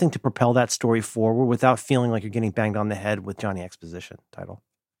doing something to propel that story forward without feeling like you're getting banged on the head with Johnny Exposition title.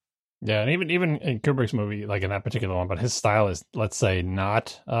 Yeah, and even in Kubrick's movie, like in that particular one, but his style is, let's say,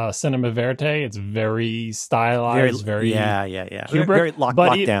 not cinema verite. It's very stylized, very Kubrick, very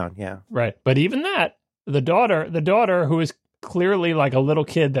locked down. Yeah, right. But even that, the daughter who is clearly like a little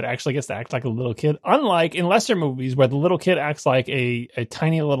kid that actually gets to act like a little kid, unlike in lesser movies where the little kid acts like a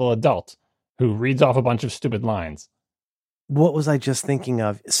tiny little adult who reads off a bunch of stupid lines. What was I just thinking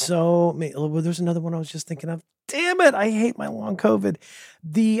of? So there's another one I was just thinking of. Damn it, I hate my long COVID.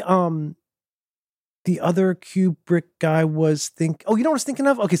 The other Kubrick guy was you know what I was thinking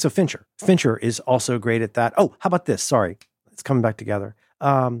of? Okay, so Fincher. Fincher is also great at that. Oh, how about this? Sorry, it's coming back together.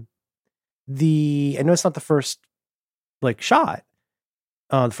 I know it's not the first shot.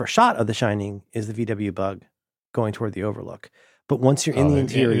 The first shot of The Shining is the VW bug going toward the Overlook. But once you're in the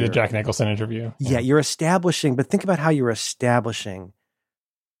interior, the Jack Nicholson interview. Yeah, you're establishing. But think about how you're establishing.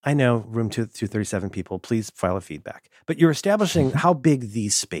 I know, room 237 people, please file a feedback. But you're establishing how big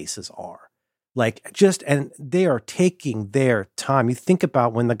these spaces are. And they are taking their time. You think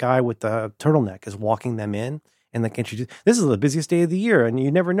about when the guy with the turtleneck is walking them in and introduce, this is the busiest day of the year, and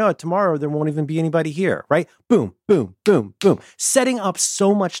you never know it. Tomorrow, there won't even be anybody here, right? Boom, boom, boom, boom. Setting up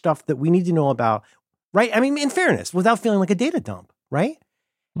so much stuff that we need to know about, right? I mean, in fairness, without feeling like a data dump, right?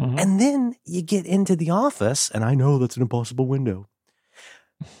 Mm-hmm. And then you get into the office, and I know that's an impossible window.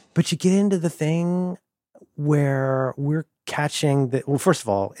 But you get into the thing where we're catching that. Well, first of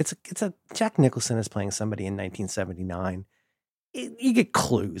all, it's a Jack Nicholson is playing somebody in 1979. You get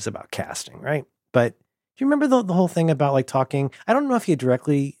clues about casting, right? But do you remember the whole thing about talking? I don't know if he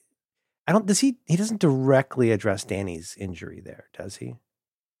directly. He doesn't directly address Danny's injury there, does he?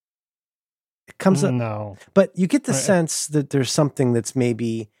 It comes up. No. But you get the sense that there's something that's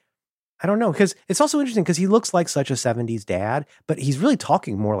maybe. I don't know, because it's also interesting because he looks like such a 70s dad, but he's really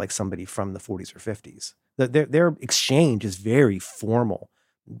talking more like somebody from the 40s or 50s. Their exchange is very formal,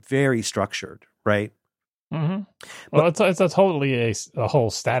 very structured, right? Mm-hmm. Well, it's totally a whole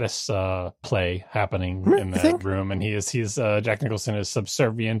status play happening in that room, and he's Jack Nicholson is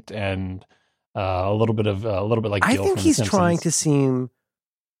subservient and a little bit like Gil. I think he's trying to seem.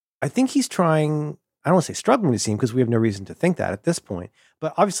 I think he's trying I don't want to say struggling to see him because we have no reason to think that at this point.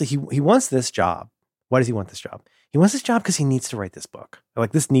 But obviously he wants this job. Why does he want this job? He wants this job because he needs to write this book.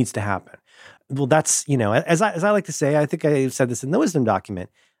 Like this needs to happen. Well, that's, as I like to say, I think I said this in the wisdom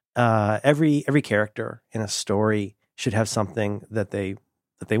document. Every character in a story should have something that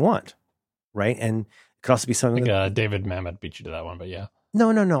they want, right? And it could also be something David Mamet beat you to that one, but yeah. No.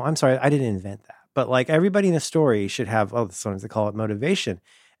 I'm sorry, I didn't invent that. But like everybody in a story should have, sometimes they call it motivation.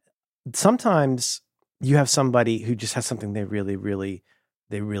 Sometimes you have somebody who just has something they really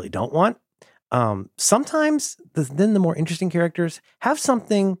don't want. Sometimes then the more interesting characters have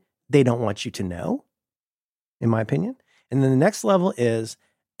something they don't want you to know, in my opinion. And then the next level is,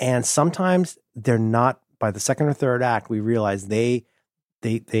 and sometimes they're not, by the second or third act, we realize there's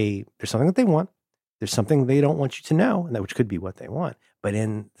something that they want. There's something they don't want you to know, and that which could be what they want. But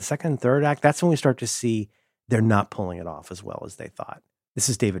in the second and third act, that's when we start to see they're not pulling it off as well as they thought. This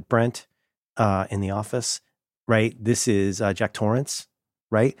is David Brent in The Office, right? This is Jack Torrance,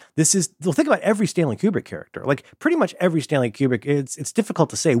 right? Think about every Stanley Kubrick character. Like pretty much every Stanley Kubrick, it's difficult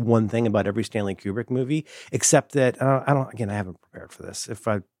to say one thing about every Stanley Kubrick movie, except that, I haven't prepared for this. If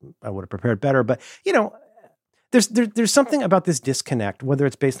I would have prepared better, but there's something about this disconnect, whether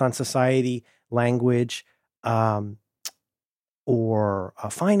it's based on society, language, or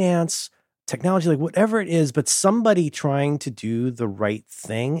finance, technology, like whatever it is, but somebody trying to do the right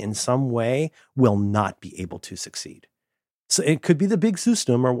thing in some way will not be able to succeed. So it could be the big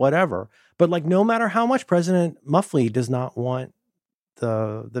system or whatever, but like no matter how much President Muffley does not want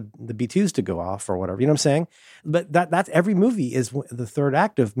the B2s to go off or whatever, you know what I'm saying? But that's every movie is the third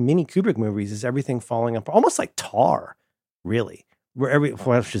act of many Kubrick movies is everything falling apart, almost like Tar, really.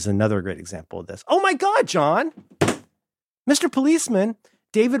 Which is another great example of this. Oh my God, John, Mr. Policeman,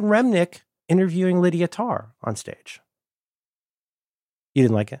 David Remnick interviewing Lydia Tarr on stage. You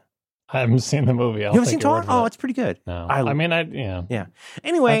didn't like it? I haven't seen the movie. You haven't seen Tar? Oh, it's pretty good. No. Yeah.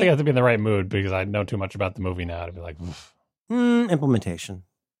 Anyway. I think I have to be in the right mood because I know too much about the movie now to be like, implementation.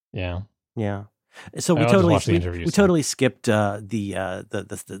 Yeah. Yeah. So we totally skipped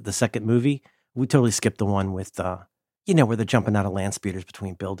the second movie. We totally skipped the one with where they're jumping out of land speeders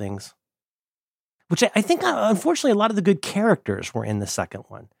between buildings. Which I think, unfortunately, a lot of the good characters were in the second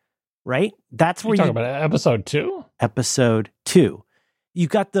one, right? That's where you're talking about episode 2? Episode 2. You've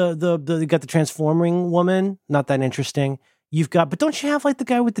got the transforming woman, not that interesting. But don't you have like the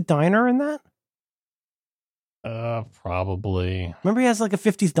guy with the diner in that? Probably. Remember he has like a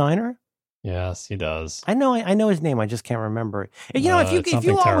 50s diner? Yes, he does. I know his name. I just can't remember it. If you all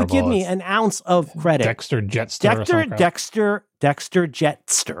would give me an ounce of credit, Dexter Jetster. Dexter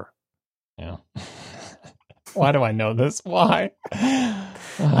Jetster. Yeah. Why do I know this? Why?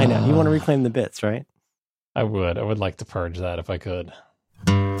 I know you want to reclaim the bits, right? I would like to purge that if I could.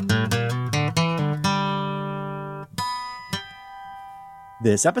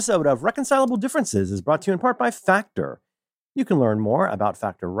 This episode of Reconcilable Differences is brought to you in part by Factor. You can learn more about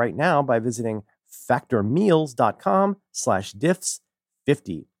Factor right now by visiting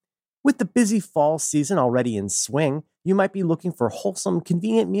factormeals.com/diffs50. With the busy fall season already in swing, you might be looking for wholesome,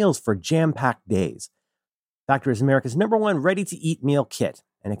 convenient meals for jam-packed days. Factor is America's #1 ready-to-eat meal kit,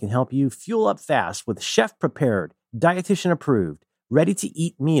 and it can help you fuel up fast with chef-prepared, dietitian-approved,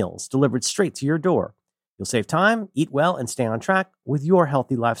 ready-to-eat meals delivered straight to your door. You'll save time, eat well, and stay on track with your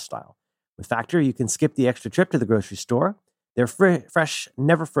healthy lifestyle. With Factor, you can skip the extra trip to the grocery store. Their fresh,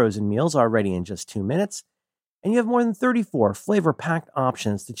 never frozen meals are ready in just 2 minutes. And you have more than 34 flavor-packed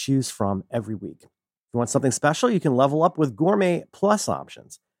options to choose from every week. If you want something special, you can level up with Gourmet Plus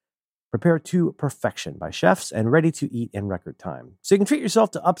options. Prepared to perfection by chefs and ready to eat in record time. So you can treat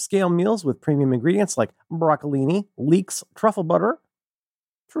yourself to upscale meals with premium ingredients like broccolini, leeks, truffle butter,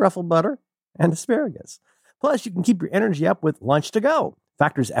 and asparagus. Plus, you can keep your energy up with lunch to go.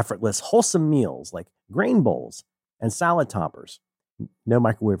 Factor's effortless, wholesome meals like grain bowls and salad toppers. No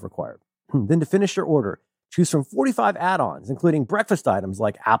microwave required. Then to finish your order, choose from 45 add-ons, including breakfast items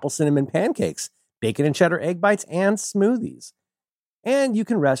like apple cinnamon pancakes, bacon and cheddar egg bites, and smoothies. And you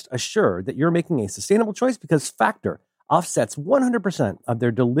can rest assured that you're making a sustainable choice because Factor offsets 100% of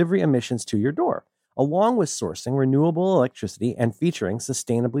their delivery emissions to your door, along with sourcing renewable electricity and featuring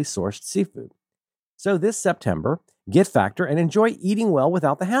sustainably sourced seafood. So this September, get Factor and enjoy eating well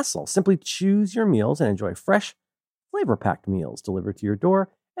without the hassle. Simply choose your meals and enjoy fresh, flavor-packed meals delivered to your door,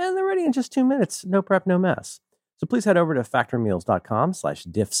 and they're ready in just 2 minutes. No prep, no mess. So please head over to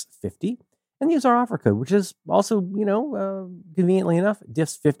factormeals.com/diffs50 and use our offer code, which is also, conveniently enough,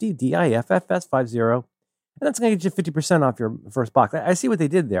 diffs50, DIFFS50. And that's going to get you 50% off your first box. I see what they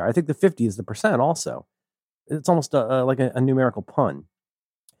did there. I think the 50 is the percent also. It's almost like a numerical pun.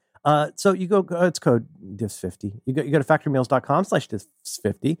 So you go, it's code diffs50. You go to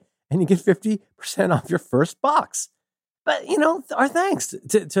factorymeals.com/diffs50 and you get 50% off your first box. But, our thanks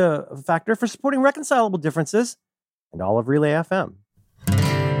to Factor for supporting reconcilable differences and all of Relay FM.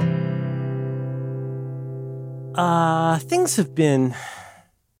 Things have been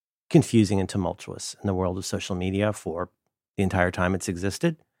confusing and tumultuous in the world of social media for the entire time it's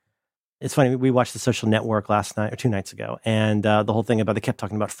existed. It's funny, we watched The Social Network last night or 2 nights ago, and the whole thing about, they kept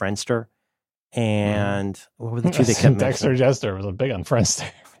talking about Friendster, and what were the two they kept Dexter Jettster was a big on Friendster.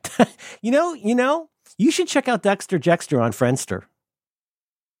 You should check out Dexter Jettster on Friendster.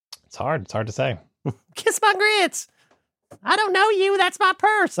 It's hard to say. Kiss my grits. I don't know you. That's my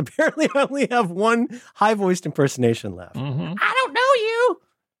purse. Apparently, I only have one high-voiced impersonation left. Mm-hmm. I don't know you.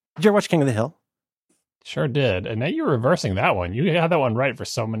 Did you ever watch King of the Hill? Sure did. And now you're reversing that one. You had that one right for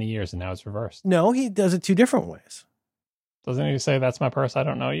so many years, and now it's reversed. No, he does it 2 different ways. Doesn't he say, that's my purse, I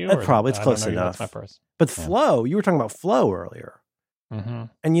don't know you? Probably, it's close enough. That's my purse. But Flo, you were talking about Flo earlier. Mm-hmm.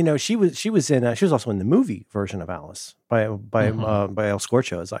 And, she was also in the movie version of Alice by El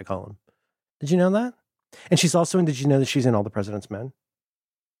Scorcho, as I call him. Did you know that? And did you know that she's in All the President's Men?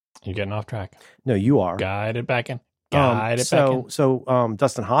 You're getting off track. No, you are. Guide it back in. So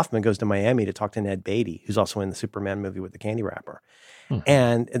Dustin Hoffman goes to Miami to talk to Ned Beatty, who's also in the Superman movie with the candy wrapper. Mm-hmm.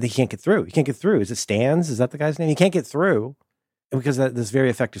 And he can't get through. Is it Stans? Is that the guy's name? He can't get through because this very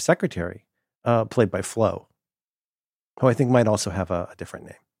effective secretary, played by Flo, who I think might also have a different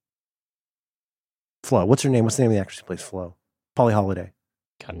name. Flo. What's her name? What's the name of the actress who plays Flo? Polly Holiday.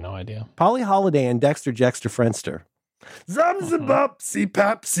 Got no idea. Polly Holiday and Dexter Jettster Friendster. Zub-zab-up,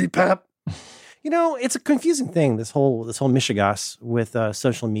 CPAP, CPAP. It's a confusing thing, this whole mishigas with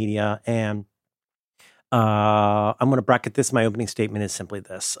social media. And I'm going to bracket this. My opening statement is simply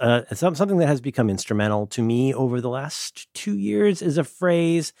this. It's something that has become instrumental to me over the last 2 years is a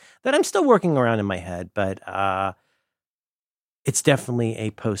phrase that I'm still working around in my head, but it's definitely a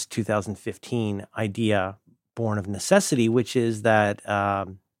post-2015 idea born of necessity, which is that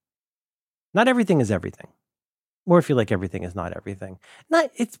not everything is everything. Or if you like, everything is not everything.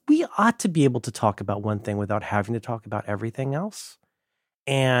 We ought to be able to talk about one thing without having to talk about everything else.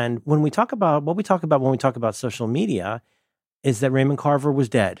 And when we talk about when we talk about social media, is that Raymond Carver was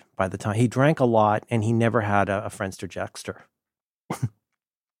dead by the time he drank a lot, and he never had a Friendster Jettster.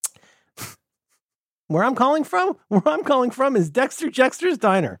 Where I'm calling from is Dexter Jettster's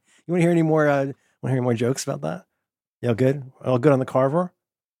Diner. You want to hear any more? Want to hear more jokes about that? You all good? All good on the Carver?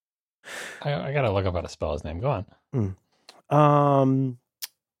 I gotta look up how to spell his name. Go on.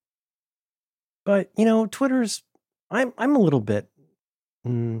 But Twitter's. I'm a little bit.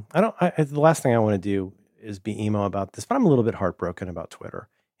 The last thing I want to do is be emo about this, but I'm a little bit heartbroken about Twitter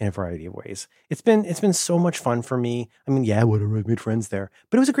in a variety of ways. It's been so much fun for me. I mean, yeah, whatever, I made friends there,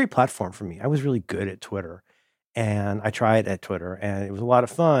 but it was a great platform for me. I was really good at Twitter, and I tried at Twitter, and it was a lot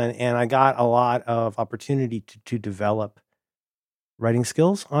of fun, and I got a lot of opportunity to develop writing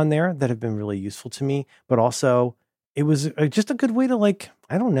skills on there that have been really useful to me, but also it was just a good way to,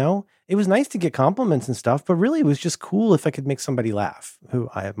 I don't know. It was nice to get compliments and stuff, but really it was just cool if I could make somebody laugh who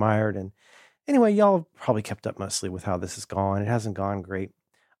I admired. And anyway, y'all probably kept up mostly with how this has gone. It hasn't gone great.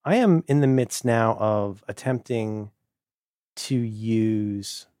 I am in the midst now of attempting to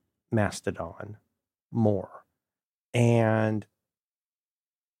use Mastodon more. And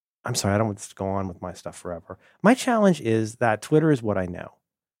I'm sorry, I don't want this to go on with my stuff forever. My challenge is that Twitter is what I know.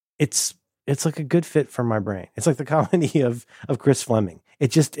 It's like a good fit for my brain. It's like the comedy of Chris Fleming.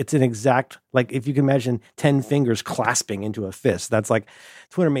 It's an exact, if you can imagine 10 fingers clasping into a fist, that's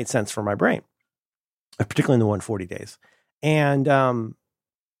Twitter made sense for my brain, particularly in the 140 days. And,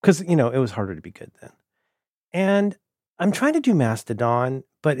 cause it was harder to be good then. And I'm trying to do Mastodon,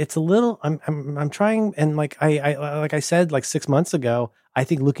 but it's a little, I'm trying. And I said 6 months ago, I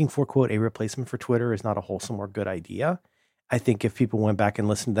think looking for, quote, a replacement for Twitter is not a wholesome or good idea. I think if people went back and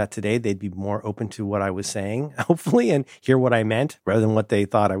listened to that today, they'd be more open to what I was saying, hopefully, and hear what I meant rather than what they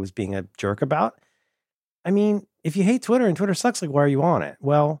thought I was being a jerk about. I mean, if you hate Twitter and Twitter sucks, why are you on it?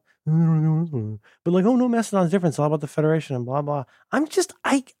 Well, but oh no, Mastodon's different. It's all about the Federation and blah, blah. I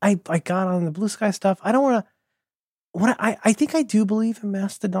got on the Blue Sky stuff. I don't want to, I think I do believe in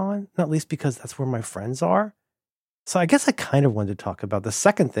Mastodon, not least because that's where my friends are. So I guess I kind of wanted to talk about the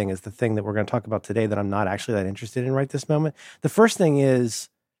second thing is the thing that we're going to talk about today that I'm not actually that interested in right this moment. The first thing is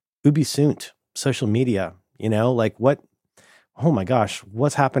Ubisoft, social media, what, oh my gosh,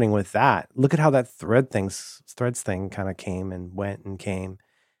 what's happening with that? Look at how that threads thing kind of came and went and came.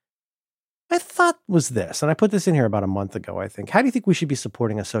 I thought was this, and I put this in here about a month ago, I think. How do you think we should be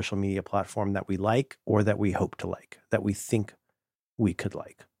supporting a social media platform that we like or that we hope to like, that we think we could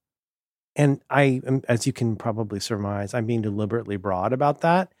like? And I am, as you can probably surmise, I'm being deliberately broad about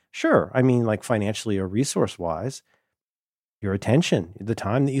that. Sure. I mean, like financially or resource wise, your attention, the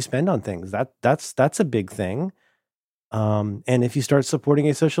time that you spend on things, that's a big thing. And if you start supporting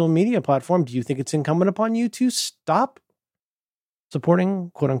a social media platform, do you think it's incumbent upon you to stop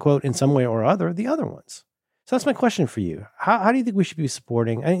supporting, quote unquote, in some way or other, the other ones? So that's my question for you. How do you think we should be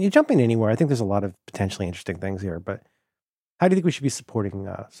supporting? And you're jumping anywhere. I think there's a lot of potentially interesting things here, but how do you think we should be supporting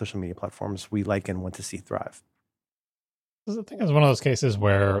social media platforms we like and want to see thrive? I think it's one of those cases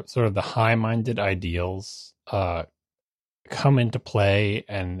where sort of the high-minded ideals come into play,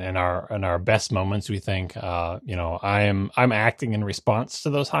 and in our best moments, we think, I'm acting in response to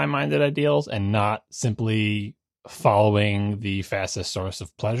those high-minded ideals, and not simply following the fastest source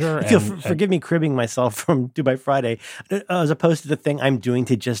of pleasure. Forgive me cribbing myself from Dubai Friday, as opposed to the thing I'm doing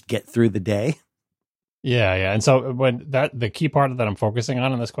to just get through the day. Yeah. And so the key part that I'm focusing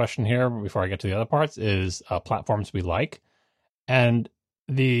on in this question here, before I get to the other parts, is platforms we like. And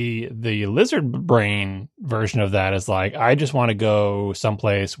the lizard brain version of that is like, I just want to go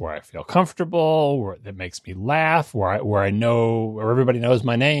someplace where I feel comfortable, where it makes me laugh, where I know, where everybody knows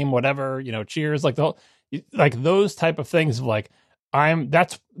my name, whatever, cheers, like those type of things of like,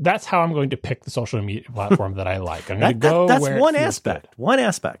 that's how I'm going to pick the social media platform that I like. I'm going to go that's where one aspect. Good. One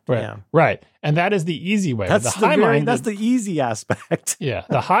aspect. Right. Yeah. Right. And that is the easy way. That's the easy aspect. Yeah.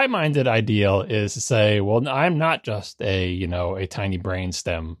 The high-minded ideal is to say, well, I'm not just a tiny brain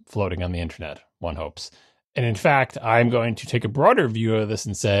stem floating on the internet, one hopes. And in fact, I'm going to take a broader view of this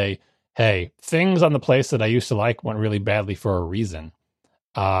and say, hey, things on the place that I used to like went really badly for a reason.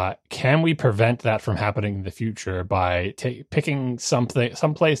 Can we prevent that from happening in the future by picking some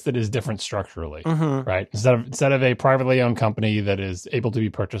place that is different structurally, right? Instead of a privately owned company that is able to be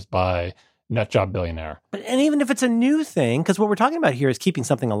purchased by nutjob billionaire. And even if it's a new thing, because what we're talking about here is keeping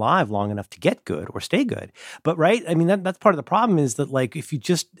something alive long enough to get good or stay good. But right, I mean that's part of the problem is that like if you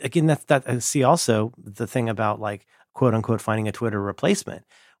just I see also the thing about like quote unquote finding a Twitter replacement,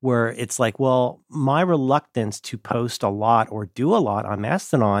 where it's like, well, my reluctance to post a lot or do a lot on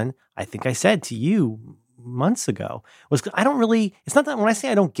Mastodon, I think I said to you months ago, was I don't really, it's not that when I say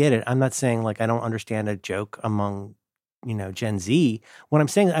I don't get it, I'm not saying like I don't understand a joke among, Gen Z. What I'm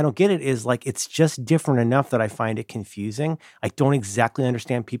saying I don't get it is like, it's just different enough that I find it confusing. I don't exactly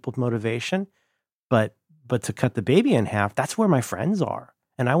understand people's motivation, but to cut the baby in half, that's where my friends are.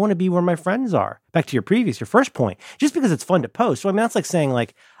 And I want to be where my friends are. Back to your first point, just because it's fun to post. So, I mean, that's like saying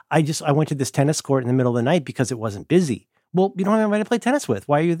like, I went to this tennis court in the middle of the night because it wasn't busy. Well, you don't have anybody to play tennis with.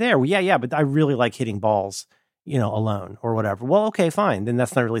 Why are you there? Well, yeah, but I really like hitting balls, alone or whatever. Well, okay, fine. Then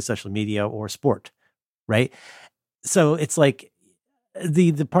that's not really social media or sport, right? So it's like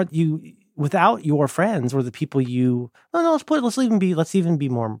the part without your friends or the people let's even be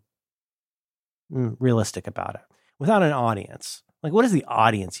more realistic about it. Without an audience. Like, what is the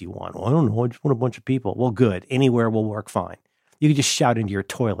audience you want? Well, I don't know. I just want a bunch of people. Well, good. Anywhere will work fine. You can just shout into your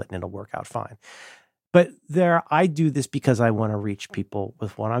toilet and it'll work out fine. But I do this because I want to reach people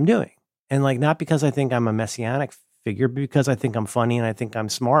with what I'm doing. And like, not because I think I'm a messianic figure, but because I think I'm funny and I think I'm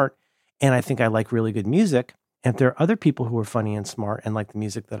smart and I think I like really good music. And if there are other people who are funny and smart and like the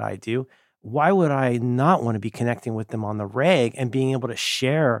music that I do, why would I not want to be connecting with them on the reg and being able to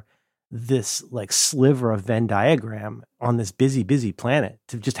share this like sliver of Venn diagram on this busy, busy planet,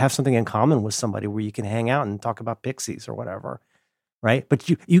 to just have something in common with somebody where you can hang out and talk about pixies or whatever, right? But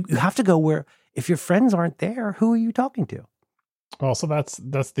you have to go where, if your friends aren't there, who are you talking to? Well, so that's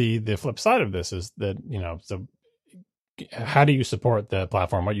the flip side of this is that, so how do you support the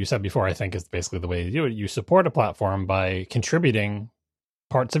platform? What you said before, I think, is basically the way to do it. You support a platform by contributing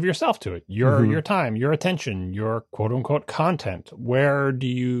parts of yourself to it, your time, your attention, your quote unquote content. Where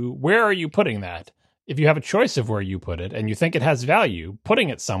are you putting that? If you have a choice of where you put it and you think it has value, putting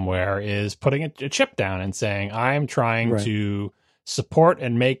it somewhere is putting a chip down and saying, I'm trying to support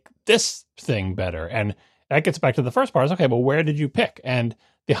and make this thing better. And that gets back to the first part is, okay, well, where did you pick? And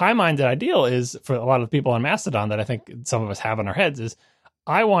the high-minded ideal is, for a lot of people on Mastodon that I think some of us have in our heads, is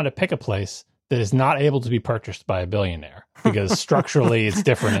I want to pick a place that is not able to be purchased by a billionaire because structurally it's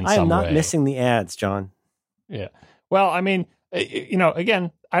different in some way. I'm not missing the ads, John. Yeah. Well, I mean,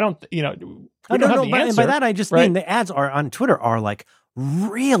 again, I don't, we don't have the answer. And by that, I just mean the ads on Twitter are like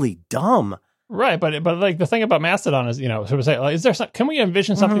really dumb. Right. But like the thing about Mastodon is, sort of say, like, can we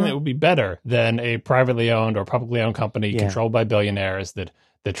envision something that would be better than a privately owned or publicly owned company controlled by billionaires that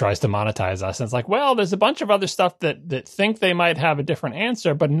tries to monetize us? And it's like, well, there's a bunch of other stuff that think they might have a different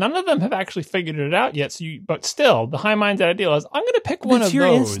answer, but none of them have actually figured it out yet. But still, the high-minded ideal is, I'm going to pick one of those. It's your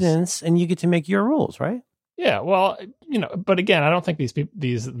instance, and you get to make your rules, right? Yeah, well, but again, I don't think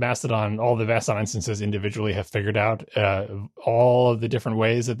these Mastodon, all the Mastodon instances individually have figured out all of the different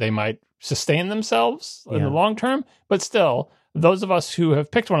ways that they might sustain themselves in the long term. But still, those of us who have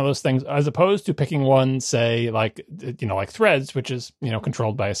picked one of those things, as opposed to picking one, say, like Threads, which is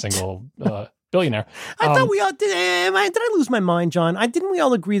controlled by a single billionaire. I thought we all did. Did I lose my mind, John? Didn't we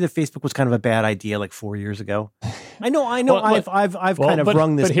all agree that Facebook was kind of a bad idea like 4 years ago? I know. Well, I've kind of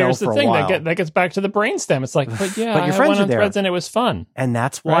rung this bell for a while. But here's the thing that gets back to the brainstem. It's like, but yeah, but your friends I went are on there, Threads and it was fun, and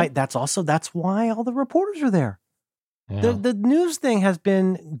that's why. Right? That's why all the reporters are there. Yeah. The news thing has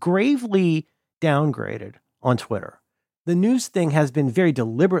been gravely downgraded on Twitter. The news thing has been very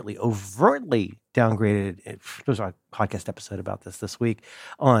deliberately, overtly downgraded. There's a podcast episode about this week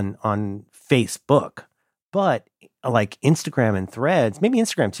on Facebook. But like Instagram and Threads, maybe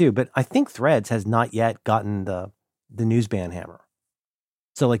Instagram too, but I think Threads has not yet gotten the news ban hammer.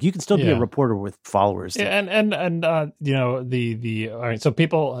 So like you can still be a reporter with followers. Yeah, and all right, so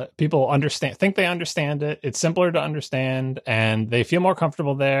people think they understand it. It's simpler to understand, and they feel more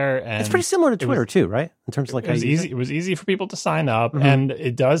comfortable there. And it's pretty similar to Twitter too, right? In terms of like it was easy for people to sign up, and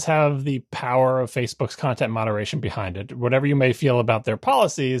it does have the power of Facebook's content moderation behind it. Whatever you may feel about their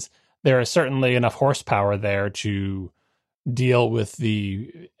policies, there is certainly enough horsepower there to deal with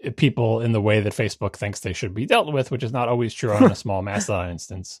the people in the way that Facebook thinks they should be dealt with, which is not always true on a small Mastodon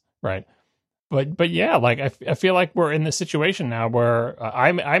instance, right? But yeah, like I feel like we're in this situation now where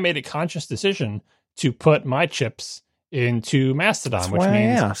I made a conscious decision to put my chips into Mastodon, that's which why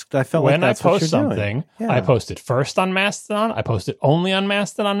means I asked. I felt when like that's I post something, I post it first on Mastodon. I post it only on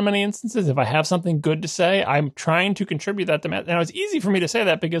Mastodon in many instances. If I have something good to say, I'm trying to contribute that to Mastodon. Now, it's easy for me to say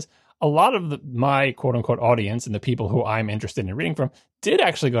that because a lot of my quote unquote audience and the people who I'm interested in reading from did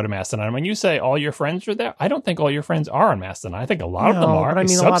actually go to Mastodon. When you say all your friends are there, I don't think all your friends are on Mastodon. I think a lot of them are. But I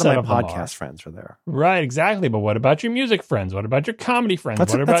mean, a lot of my podcast friends are there. Right, exactly. But what about your music friends? What about your comedy friends?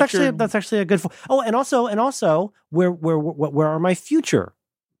 That's actually a good. Oh, and also, where are my future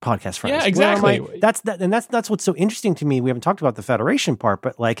podcast friends? Yeah, exactly. That's what's so interesting to me. We haven't talked about the Federation part,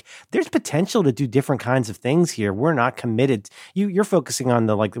 but like, there's potential to do different kinds of things here. We're not committed. You're focusing on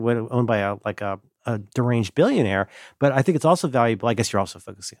the owned by a deranged billionaire, but I think it's also valuable. I guess you're also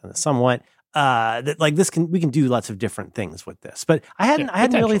focusing on this somewhat. That like we can do lots of different things with this, but I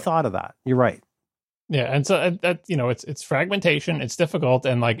hadn't really thought of that. You're right. Yeah, and so that it's fragmentation, it's difficult,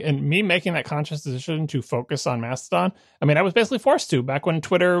 and me making that conscious decision to focus on Mastodon. I mean, I was basically forced to back when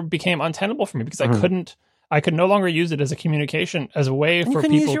Twitter became untenable for me because I could no longer use it as a communication as a way for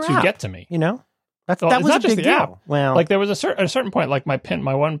people to get to me. That was not a big deal. App. Well, like there was at a certain point, like my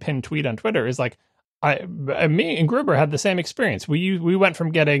one pinned tweet on Twitter is like, me and Gruber had the same experience. We went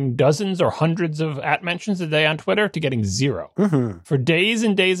from getting dozens or hundreds of @mentions a day on Twitter to getting zero for days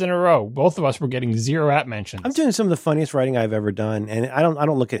and days in a row. Both of us were getting zero @mentions. I'm doing some of the funniest writing I've ever done, and I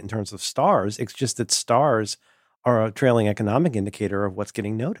don't look at it in terms of stars. It's just that stars are a trailing economic indicator of what's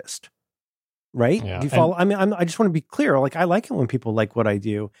getting noticed. Right? Yeah. Do you follow? I just want to be clear. Like, I like it when people like what I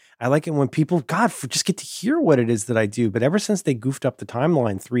do. I like it when people, just get to hear what it is that I do. But ever since they goofed up the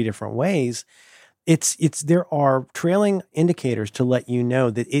timeline 3 different ways, there are trailing indicators to let you know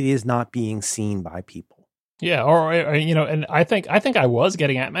that it is not being seen by people. Yeah, or and I think I was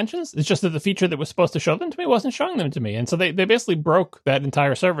getting @mentions. It's just that the feature that was supposed to show them to me wasn't showing them to me, and so they basically broke that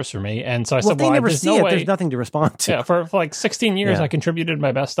entire service for me. And so I said, "Well, they never see it. There's nothing to respond to." Yeah, for like 16 years, I contributed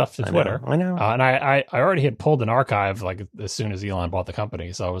my best stuff to Twitter. I know. And I already had pulled an archive like as soon as Elon bought the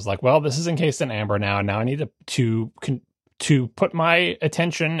company. So I was like, well, this is encased in amber now, and now I need to put my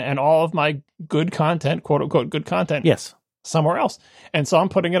attention and all of my good content, quote unquote, good content, somewhere else. And so I'm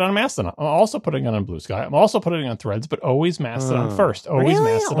putting it on Mastodon. I'm also putting it on Blue Sky. I'm also putting it on Threads, but always Mastodon first. Always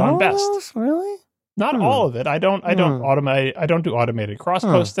Mastodon best. Really? Not all of it. I don't automate. I don't do automated cross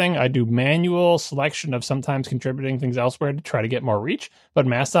posting. I do manual selection of sometimes contributing things elsewhere to try to get more reach. But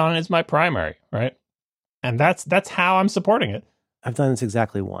Mastodon is my primary, right? And that's how I'm supporting it. I've done this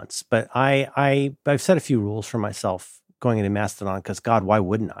exactly once, but I've set a few rules for myself going into Mastodon because God, why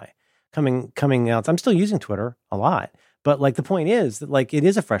wouldn't I? Coming out, I'm still using Twitter a lot, but like the point is that like it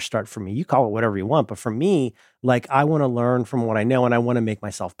is a fresh start for me. You call it whatever you want, but for me, like I want to learn from what I know and I want to make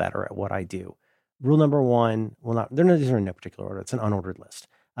myself better at what I do. Rule number 1, these are in no particular order. It's an unordered list.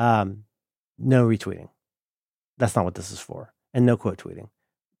 No retweeting. That's not what this is for. And no quote tweeting.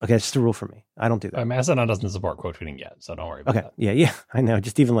 Okay, it's just a rule for me. I don't do that. Mastodon doesn't support quote tweeting yet, so don't worry about that. Yeah, I know.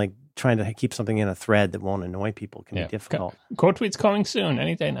 Just even like trying to keep something in a thread that won't annoy people can be difficult. Quote tweets coming soon,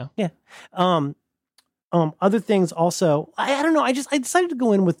 any day now. Yeah. Other things also. I don't know. I decided to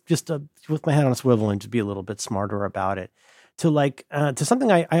go in with with my head on a swivel and just be a little bit smarter about it. to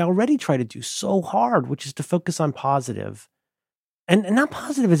something I already try to do so hard, which is to focus on positive. And not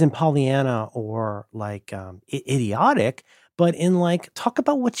positive as in Pollyanna or like idiotic, but in like talk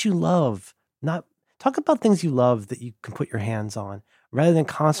about what you love, not talk about things you love that you can put your hands on, rather than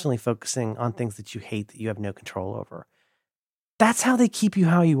constantly focusing on things that you hate that you have no control over. That's how they keep you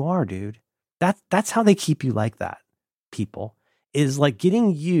how you are, dude. That's how they keep you like that, people, is like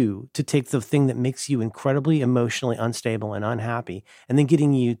getting you to take the thing that makes you incredibly emotionally unstable and unhappy, and then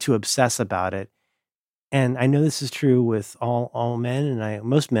getting you to obsess about it. And I know this is true with all men, and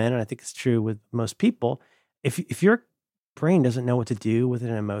most men, and I think it's true with most people. If your brain doesn't know what to do with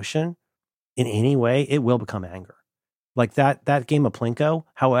an emotion in any way, it will become anger. Like that game of Plinko.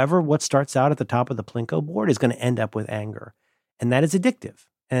 However, what starts out at the top of the Plinko board is going to end up with anger, and that is addictive.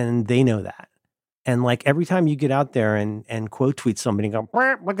 And they know that. And like every time you get out there and quote tweet somebody and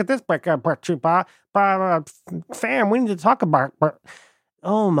go, look at this, fam, we need to talk about.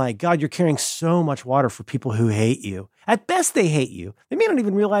 Oh my God, you're carrying so much water for people who hate you. At best, they hate you. They may not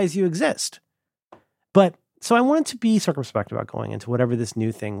even realize you exist. But so I wanted to be circumspect about going into whatever this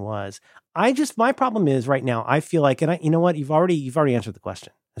new thing was. My problem is right now, I feel like, and you know what? You've already answered the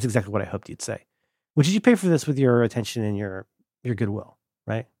question. That's exactly what I hoped you'd say, which is you pay for this with your attention and your goodwill,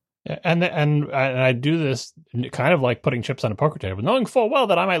 right? Yeah, and I do this kind of like putting chips on a poker table, knowing full well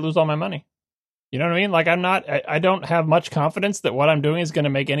that I might lose all my money. You know what I mean? Like I don't have much confidence that what I'm doing is going to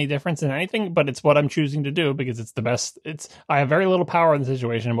make any difference in anything, but it's what I'm choosing to do because it's the best. I have very little power in the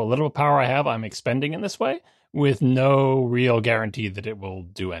situation, and what little power I have, I'm expending in this way with no real guarantee that it will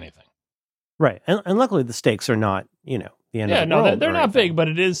do anything. Right. And luckily the stakes are not, the end of the world. Yeah, no, they're not big, but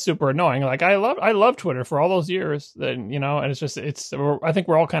it is super annoying. Like I love Twitter for all those years that, and I think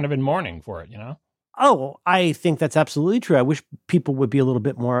we're all kind of in mourning for it, Oh, I think that's absolutely true. I wish people would be a little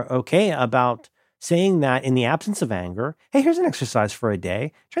bit more okay about saying that in the absence of anger. Hey, here's an exercise for a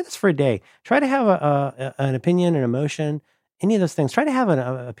day. Try this for a day. Try to have an opinion, an emotion, any of those things. Try to have an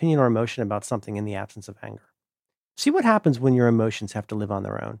opinion or emotion about something in the absence of anger. See what happens when your emotions have to live on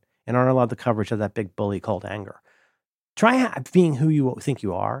their own and aren't allowed the coverage of that big bully called anger. Try being who you think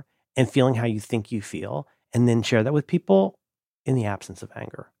you are and feeling how you think you feel, and then share that with people in the absence of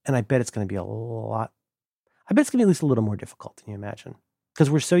anger. And I bet it's going to be at least a little more difficult than you imagine. Because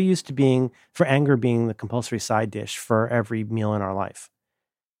we're so used to anger being the compulsory side dish for every meal in our life.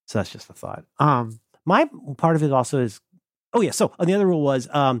 So that's just a thought. My part of it also is, so the other rule was,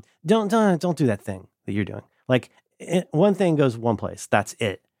 don't do that thing that you're doing. Like one thing goes one place, that's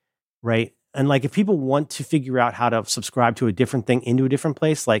it, right? And like if people want to figure out how to subscribe to a different thing into a different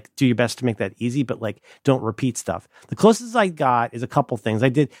place, like do your best to make that easy, but like don't repeat stuff. The closest I got is a couple things. I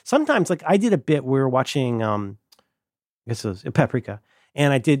did a bit where we were watching, I guess it was Paprika.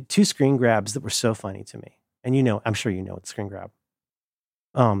 And I did 2 screen grabs that were so funny to me. And I'm sure you know what screen grab.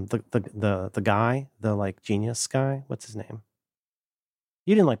 The guy, the like genius guy, what's his name?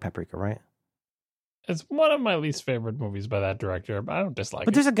 You didn't like Paprika, right? It's one of my least favorite movies by that director, but I don't dislike it.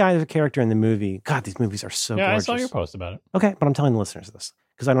 But there's a character in the movie. God, these movies are so gorgeous. I saw your post about it. Okay, but I'm telling the listeners this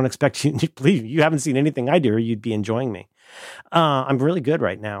because I don't expect you to believe you haven't seen anything I do or you'd be enjoying me. I'm really good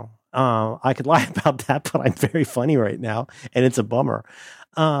right now. I could lie about that, but I'm very funny right now, and it's a bummer.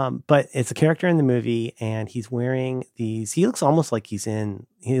 But it's a character in the movie, and he's wearing these. He looks almost like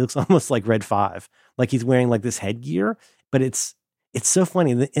Red 5, like he's wearing like this headgear. But it's so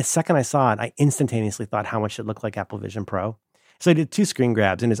funny. The second I saw it, I instantaneously thought how much it looked like Apple Vision Pro. So I did 2 screen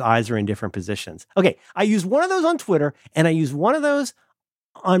grabs, and his eyes are in different positions. Okay, I used one of those on Twitter, and I used one of those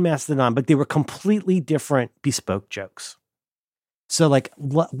on Mastodon, but they were completely different bespoke jokes. So like,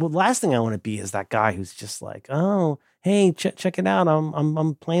 the last thing I want to be is that guy who's just like, oh, hey, check it out.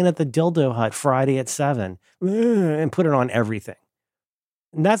 I'm playing at the Dildo Hut Friday at 7 and put it on everything.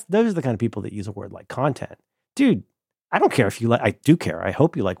 And those are the kind of people that use a word like content. Dude, I don't care if you like, I do care. I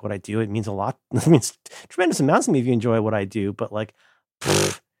hope you like what I do. It means a lot. It means tremendous amounts to me if you enjoy what I do, but like,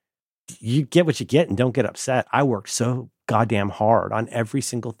 you get what you get and don't get upset. I work so goddamn hard on every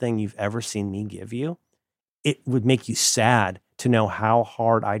single thing you've ever seen me give you. It would make you sad to know how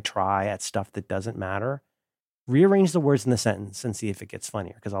hard I try at stuff that doesn't matter. Rearrange the words in the sentence and see if it gets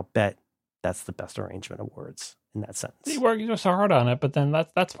funnier, because I'll bet that's the best arrangement of words in that sentence. You work so hard on it, but then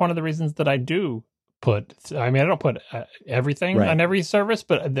that's one of the reasons that I do put. I mean, I don't put everything on every service,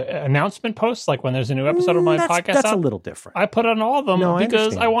 but the announcement posts, like when there's a new episode of my podcast, that's a little different. I put on all of them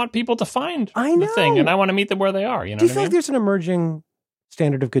because I want people to find the thing, and I want to meet them where they are. Do you feel like there's an emerging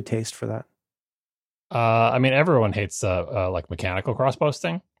standard of good taste for that? I mean, everyone hates like mechanical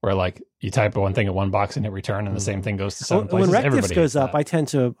cross-posting, where like you type one thing in one box and hit return, and the same thing goes to 7 places. When Reckdiff goes up, I tend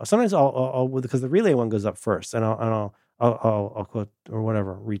to sometimes I'll because the relay one goes up first, and I'll I'll quote or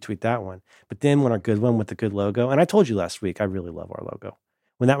whatever, retweet that one. But then when our good one with the good logo, and I told you last week, I really love our logo.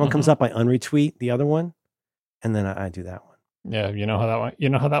 When that one comes up, I unretweet the other one, and then I do that one. Yeah, you know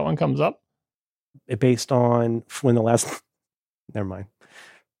how that one comes up? Based on when the last. Never mind.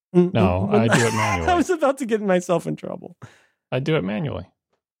 No, I do it manually. I was about to get myself in trouble. I do it manually.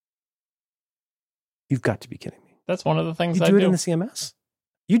 You've got to be kidding me. That's one of the things you I do. You do it in the CMS?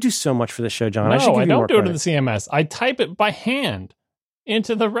 You do so much for the show, John. No, I don't do it in the CMS. I type it by hand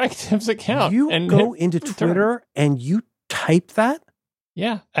into the RegTips account. You go into Twitter and you type that?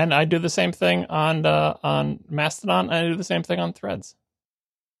 Yeah, and I do the same thing on Mastodon. And I do the same thing on Threads.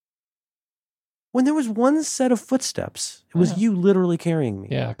 When there was one set of footsteps, it was you literally carrying me.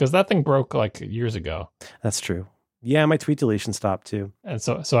 Yeah, because that thing broke like years ago. That's true. Yeah, my tweet deletion stopped too. And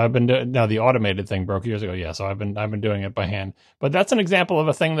so I've been doing, now the automated thing broke years ago. Yeah, so I've been doing it by hand. But that's an example of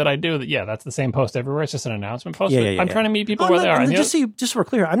a thing that I do. That's the same post everywhere. It's just an announcement post. I'm trying to meet people where they are. Just so we're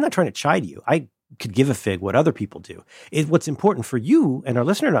clear, I'm not trying to chide you. I could give a fig what other people do. What's important for you and our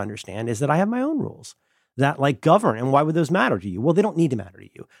listener to understand is that I have my own rules that like govern. And why would those matter to you? Well, they don't need to matter to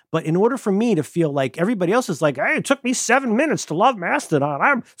you. But in order for me to feel like everybody else is like, hey, it took me 7 minutes to love Mastodon.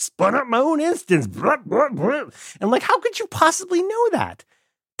 I'm spun up my own instance. Blah, blah, blah. And like, how could you possibly know that?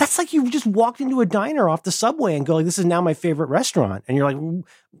 That's like you just walked into a diner off the subway and go like, this is now my favorite restaurant. And you're like,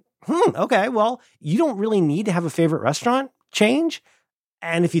 okay, well, you don't really need to have a favorite restaurant change.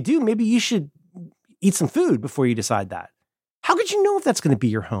 And if you do, maybe you should eat some food before you decide that. How could you know if that's going to be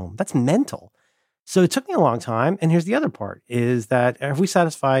your home? That's mental. So it took me a long time. And here's the other part is that have we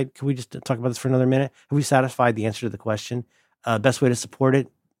satisfied, can we just talk about this for another minute? Have we satisfied the answer to the question? Best way to support it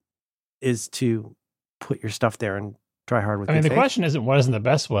is to put your stuff there and try hard with it. The question isn't what isn't the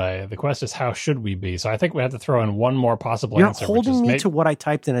best way. The question is how should we be? So I think we have to throw in one more possible answer. You're holding me to what I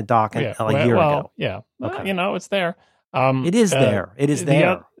typed in a doc a year ago. Yeah. Okay. It's there. It is there. It is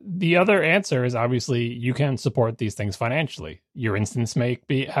there. The other answer is obviously you can support these things financially. Your instance may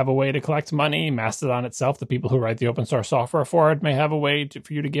have a way to collect money. Mastodon itself, the people who write the open source software for it, may have a way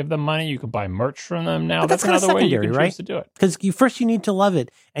for you to give them money. You can buy merch from them now. But that's another way you can right? choose to do it. Because you need to love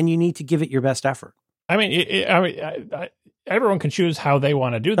it and you need to give it your best effort. Everyone can choose how they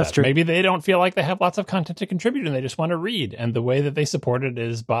want to do that. That's true. Maybe they don't feel like they have lots of content to contribute and they just want to read. And the way that they support it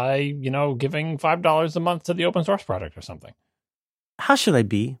is by, giving $5 a month to the open source project or something. How should I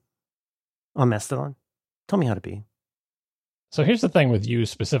be on Mastodon? Tell me how to be. So here's the thing with you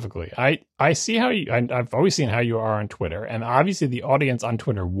specifically. I see how I've always seen how you are on Twitter. And obviously the audience on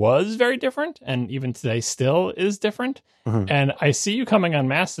Twitter was very different. And even today still is different. Mm-hmm. And I see you coming on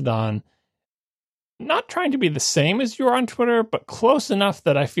Mastodon, not trying to be the same as you are on Twitter, but close enough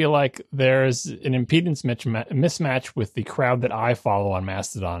that I feel like there's an impedance mismatch with the crowd that I follow on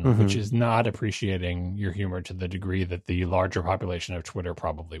Mastodon, mm-hmm. which is not appreciating your humor to the degree that the larger population of Twitter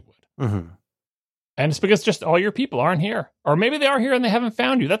probably would. Mm-hmm. And it's because just all your people aren't here. Or maybe they are here and they haven't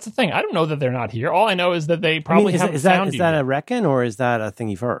found you. That's the thing. I don't know that they're not here. All I know is that they probably haven't found you. Is that a reckon or is that a thing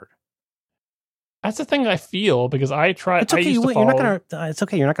you've heard? That's the thing I feel because I try. It's okay. You're not gonna. It's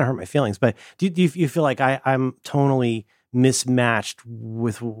okay. You're not gonna hurt my feelings. But do you feel like I'm tonally mismatched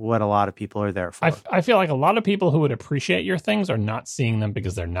with what a lot of people are there for? I feel like a lot of people who would appreciate your things are not seeing them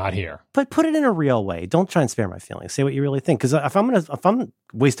because they're not here. But put it in a real way. Don't try and spare my feelings. Say what you really think. Because if I'm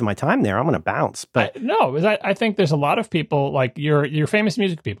wasting my time there, I'm gonna bounce. But I think there's a lot of people like your famous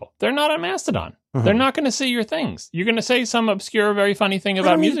music people. They're not on Mastodon. Mm-hmm. They're not going to see your things. You're going to say some obscure, very funny thing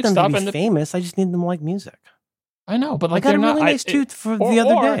about music stuff. To be famous. I just need them to like music. I know, but like I got a really nice tooth for the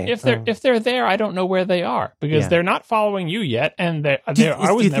other day. If they're there, I don't know where they are because they're not following you yet, and I was never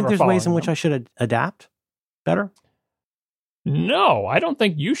following. Do you think there's ways in which I should adapt better? No, I don't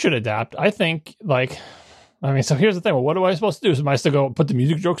think you should adapt. I think so here's the thing. Well, what am I supposed to do? So am I still go put the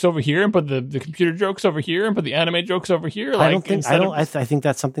music jokes over here and put the computer jokes over here and put the anime jokes over here? I think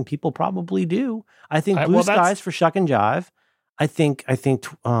that's something people probably do. I think Blue Skies for Shuck and Jive. I think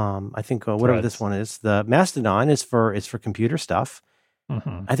whatever this one is, the Mastodon is for computer stuff.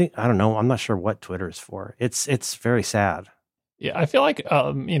 Mm-hmm. I don't know. I'm not sure what Twitter is for. It's very sad. Yeah, I feel like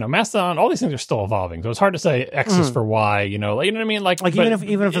Mastodon. All these things are still evolving, so it's hard to say X is for Y. You know what I mean?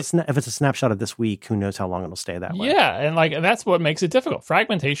 Even if it's a snapshot of this week, who knows how long it'll stay that way? Yeah, and that's what makes it difficult.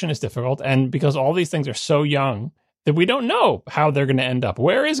 Fragmentation is difficult, and because all these things are so young that we don't know how they're going to end up.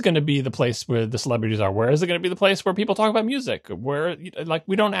 Where is going to be the place where the celebrities are? Where is it going to be the place where people talk about music? Where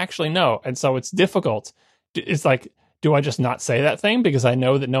we don't actually know, and so it's difficult. It's like, do I just not say that thing because I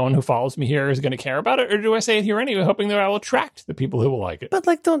know that no one who follows me here is going to care about it? Or do I say it here anyway, hoping that I will attract the people who will like it? But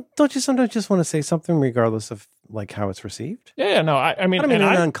don't you sometimes just want to say something regardless of like how it's received. Yeah, no, I mean, in an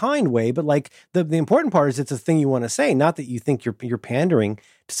unkind way, but like the important part is it's a thing you want to say, not that you think you're pandering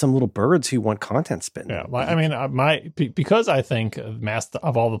to some little birds who want content spin. Yeah, I mean, because I think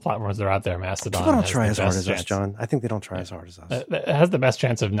of all the platforms that are out there, Mastodon people don't try as hard as us, John. I think they don't try as hard as us. It has the best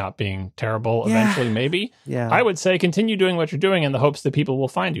chance of not being terrible eventually, maybe. Yeah, I would say continue doing what you're doing in the hopes that people will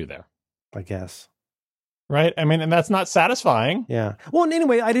find you there. I guess. Right. I mean, and that's not satisfying. Yeah. Well, and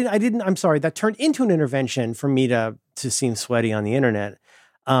anyway, I'm sorry. That turned into an intervention for me to seem sweaty on the internet.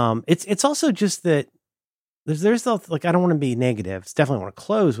 It's also just that there's the, like, I don't want to be negative. It's definitely want to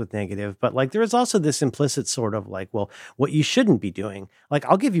close with negative, but like, there is also this implicit sort of like, well, what you shouldn't be doing. Like,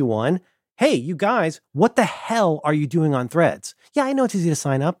 I'll give you one. Hey, you guys, what the hell are you doing on Threads? Yeah, I know it's easy to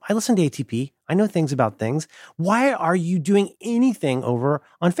sign up. I listen to ATP. I know things about things. Why are you doing anything over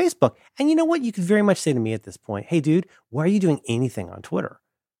on Facebook? And you know what? You could very much say to me at this point, hey, dude, why are you doing anything on Twitter?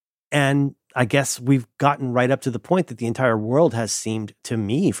 And I guess we've gotten right up to the point that the entire world has seemed to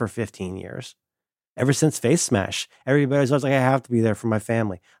me for 15 years. Ever since Face Smash, everybody's always like, I have to be there for my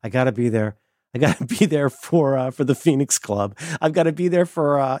family. I got to be there. I got to be there for the Phoenix Club. I've got to be there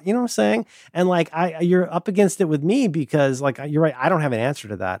for, you know what I'm saying? And like, you're up against it with me because like, you're right. I don't have an answer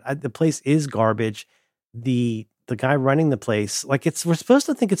to that. The place is garbage. The guy running the place, like we're supposed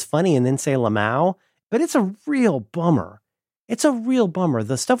to think it's funny and then say Lamau, but it's a real bummer. It's a real bummer.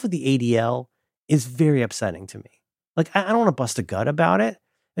 The stuff with the ADL is very upsetting to me. Like, I don't want to bust a gut about it.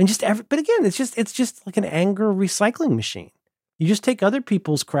 And but again, it's just like an anger recycling machine. You just take other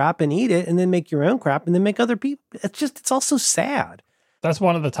people's crap and eat it and then make your own crap and then make other people. It's also sad. That's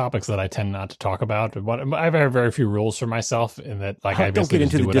one of the topics that I tend not to talk about. I have very few rules for myself in that, like, I don't get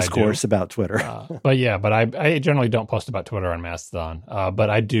into the discourse about Twitter. But I generally don't post about Twitter on Mastodon.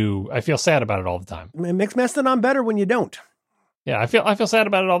 But I feel sad about it all the time. It makes Mastodon better when you don't. Yeah, I feel sad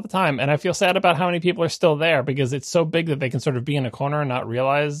about it all the time, and I feel sad about how many people are still there because it's so big that they can sort of be in a corner and not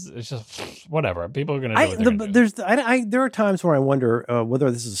realize it's just whatever. People are going to do what they're gonna do. There are times where I wonder whether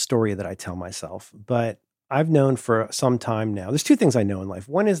this is a story that I tell myself, but I've known for some time now. There's two things I know in life.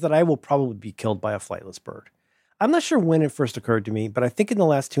 One is that I will probably be killed by a flightless bird. I'm not sure when it first occurred to me, but I think in the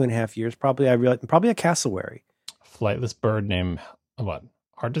last 2.5 years, probably a cassowary. Flightless bird named what?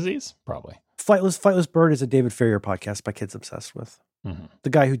 Heart disease? Probably. Flightless Bird is a David Farrier podcast by Kids Obsessed With. Mm-hmm. The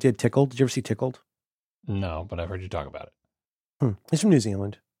guy who did Tickled. Did you ever see Tickled? No, but I've heard you talk about it. He's from New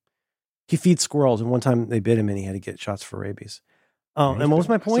Zealand. He feeds squirrels, and one time they bit him and he had to get shots for rabies. And what was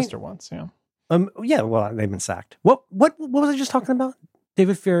my point? Sister once, yeah. Yeah, well, they've been sacked. What was I just talking about?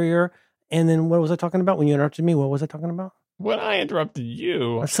 David Farrier, and then what was I talking about when you interrupted me? What was I talking about? When I interrupted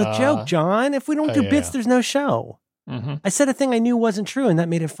you. That's a joke, John. If we don't do bits, there's no show. Mm-hmm. I said a thing I knew wasn't true, and that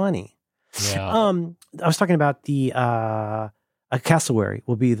made it funny. Yeah. I was talking about a cassowary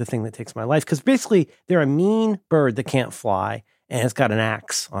will be the thing that takes my life because basically they're a mean bird that can't fly and it's got an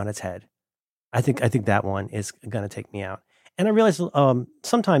axe on its head. I think that one is going to take me out. And I realized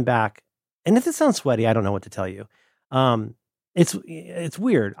sometime back, and if it sounds sweaty, I don't know what to tell you. It's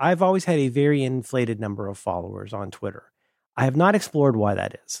weird. I've always had a very inflated number of followers on Twitter. I have not explored why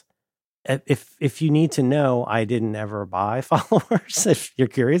that is. If you need to know, I didn't ever buy followers. If you're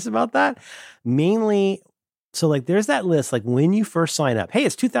curious about that, mainly, so like there's that list. Like when you first sign up, hey,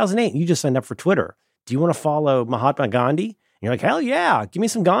 it's 2008, and you just signed up for Twitter. Do you want to follow Mahatma Gandhi? And you're like, hell yeah, give me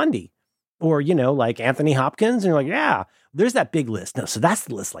some Gandhi, or like Anthony Hopkins, and you're like, yeah. There's that big list. No, so that's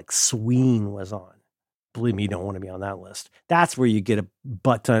the list. Like Sween was on. Believe me, you don't want to be on that list. That's where you get a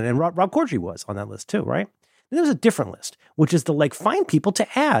butt ton, and Rob Corddry was on that list too, right? And there's a different list, which is to like find people to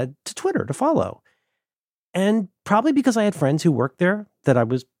add to Twitter to follow. And probably because I had friends who worked there that I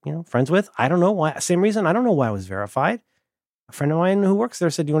was, friends with. I don't know why. Same reason. I don't know why I was verified. A friend of mine who works there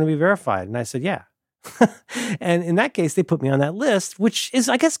said, "Do you want to be verified?" And I said, "Yeah." And in that case, they put me on that list, which is,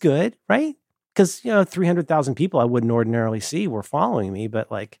 I guess, good, right? Because 300,000 people I wouldn't ordinarily see were following me,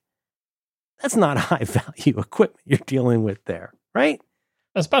 but like that's not high value equipment you're dealing with there, right?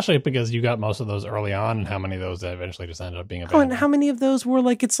 Especially because you got most of those early on, and how many of those eventually just ended up being abandoned. Oh, and how many of those were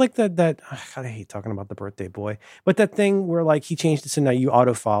like, it's like that God, I hate talking about the birthday boy, but that thing where like he changed it so now you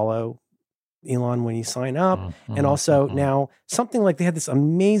auto follow Elon when you sign up. Mm-hmm, and also now something like they had this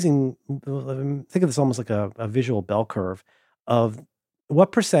amazing, think of this almost like a visual bell curve of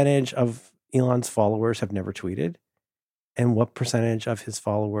what percentage of Elon's followers have never tweeted and what percentage of his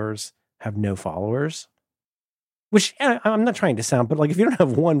followers have no followers. Which I'm not trying to sound, but like if you don't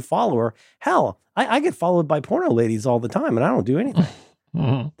have one follower, hell, I get followed by porno ladies all the time and I don't do anything.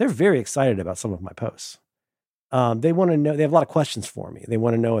 Mm-hmm. They're very excited about some of my posts. They want to know, they have a lot of questions for me. They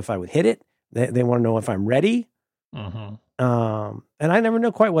want to know if I would hit it. They want to know if I'm ready. Mm-hmm. And I never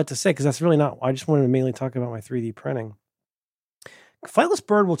know quite what to say because that's really not. I just wanted to mainly talk about my 3D printing. Flightless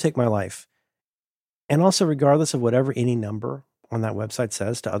Bird will take my life, and also regardless of whatever any number on that website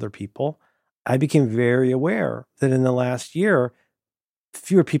says to other people, I became very aware that in the last year,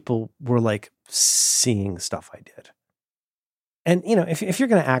 fewer people were like seeing stuff I did. And you know, if you're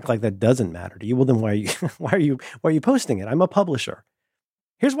going to act like that doesn't matter to you, well, then why are you posting it? I'm a publisher.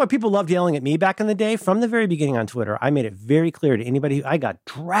 Here's why people loved yelling at me back in the day. From the very beginning on Twitter, I made it very clear to anybody who I got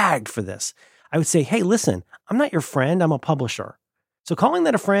dragged for this. I would say, hey, listen, I'm not your friend. I'm a publisher. So calling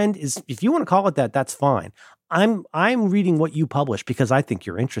that a friend is, if you want to call it that, that's fine. I'm reading what you publish because I think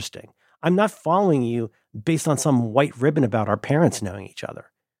you're interesting. I'm not following you based on some white ribbon about our parents knowing each other.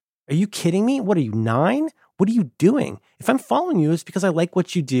 Are you kidding me? What are you, 9? What are you doing? If I'm following you, it's because I like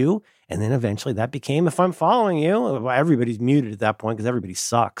what you do. And then eventually that became, if I'm following you, everybody's muted at that point because everybody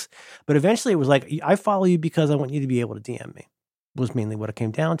sucks. But eventually it was like, I follow you because I want you to be able to DM me, was mainly what it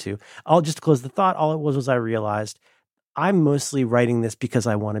came down to. I'll just close the thought. All it was I realized I'm mostly writing this because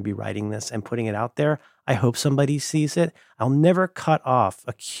I want to be writing this and putting it out there. I hope somebody sees it. I'll never cut off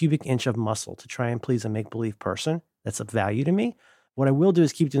a cubic inch of muscle to try and please a make-believe person. That's of value to me. What I will do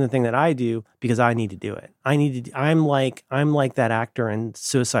is keep doing the thing that I do because I need to do it. I'm like that actor in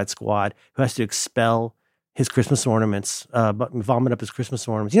Suicide Squad who has to expel his Christmas ornaments, but vomit up his Christmas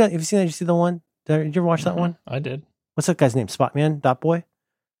ornaments. You know, have you seen that? Did you see the one? Did you ever watch that one? I did. What's that guy's name? Spotman? Dot Boy?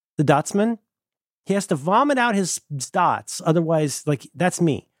 The Dotsman? He has to vomit out his dots. Otherwise, like, that's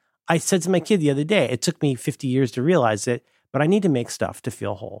me. I said to my kid the other day, it took me 50 years to realize it, but I need to make stuff to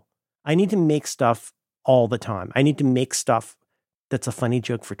feel whole. I need to make stuff all the time. I need to make stuff that's a funny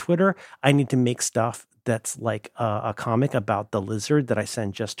joke for Twitter. I need to make stuff that's like a comic about the lizard that I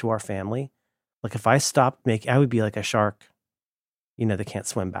send just to our family. Like if I stopped making, I would be like a shark, you know, that can't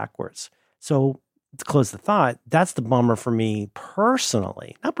swim backwards. So to close the thought, that's the bummer for me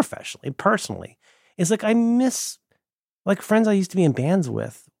personally, not professionally, personally. Is like I miss like friends I used to be in bands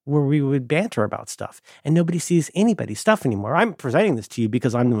with where we would banter about stuff and nobody sees anybody's stuff anymore. I'm presenting this to you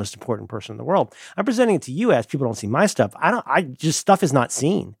because I'm the most important person in the world. I'm presenting it to you as people don't see my stuff. Stuff is not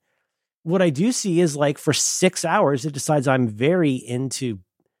seen. What I do see is like for 6 hours, it decides I'm very into,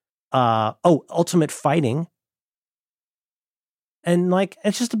 ultimate fighting. And like,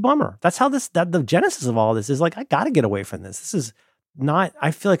 it's just a bummer. That's how the genesis of all this is like, I got to get away from this. This is not,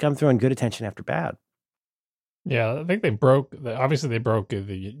 I feel like I'm throwing good attention after bad. Yeah, I think they broke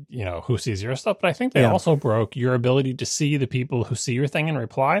the, you know, who sees your stuff, but I think they also broke your ability to see the people who see your thing and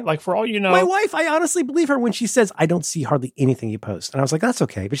reply. Like for all you know. My wife, I honestly believe her when she says, I don't see hardly anything you post. And I was like, that's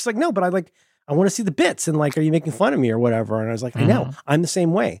okay. But she's like, no, but I want to see the bits and like, are you making fun of me or whatever? And I was like, I know, I'm the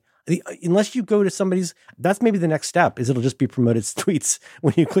same way. Unless you go to somebody's, that's maybe the next step is it'll just be promoted tweets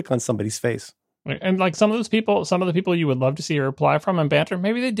when you click on somebody's face. And like some of the people you would love to see a reply from and banter,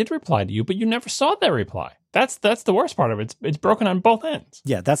 maybe they did reply to you, but you never saw their reply. That's the worst part of it. It's broken on both ends.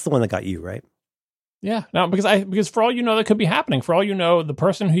 Yeah, that's the one that got you, right? Yeah, no, because for all you know, that could be happening. For all you know, the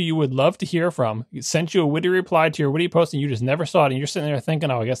person who you would love to hear from sent you a witty reply to your witty post, and you just never saw it, and you're sitting there thinking,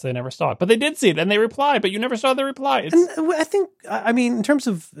 "Oh, I guess they never saw it," but they did see it, and they replied, but you never saw their reply. And I think, I mean, in terms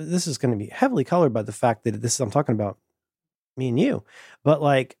of this is going to be heavily colored by the fact that I'm talking about me and you, but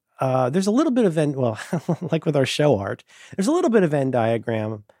like. There's a little bit of like with our show art, there's a little bit of Venn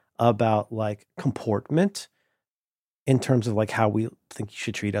diagram about like comportment in terms of like how we think you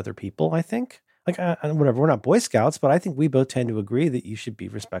should treat other people. I think like whatever, we're not Boy Scouts, but I think we both tend to agree that you should be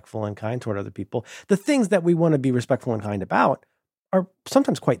respectful and kind toward other people. The things that we want to be respectful and kind about are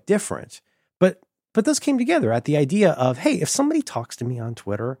sometimes quite different, but those came together at the idea of, hey, if somebody talks to me on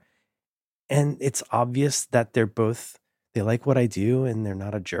Twitter and it's obvious that they like what I do and they're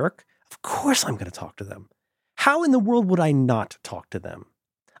not a jerk, of course I'm going to talk to them. How in the world would I not talk to them?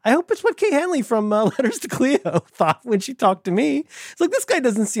 I hope it's what Kay Hanley from Letters to Cleo thought when she talked to me. It's like, this guy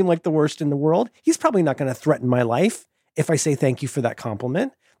doesn't seem like the worst in the world. He's probably not going to threaten my life if I say thank you for that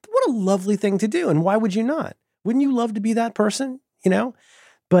compliment. What a lovely thing to do. And why would you not? Wouldn't you love to be that person? You know,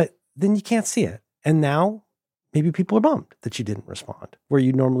 but then you can't see it. And now maybe people are bummed that you didn't respond where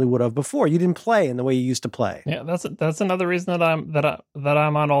you normally would have before. You didn't play in the way you used to play. Yeah, that's another reason that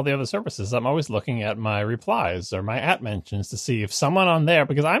I'm on all the other services. I'm always looking at my replies or my @mentions to see if someone on there,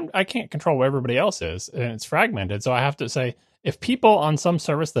 because I can't control where everybody else is and it's fragmented. So I have to say, if people on some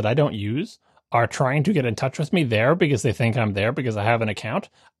service that I don't use are trying to get in touch with me there because they think I'm there because I have an account,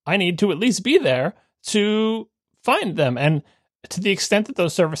 I need to at least be there to find them. And to the extent that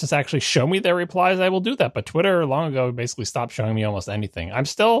those services actually show me their replies, I will do that. But Twitter long ago basically stopped showing me almost anything. I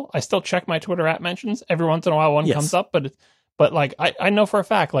still check my Twitter @mentions every once in a while. One comes up, but But like, I know for a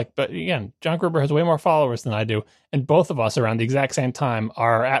fact, like, but again, John Gruber has way more followers than I do. And both of us around the exact same time,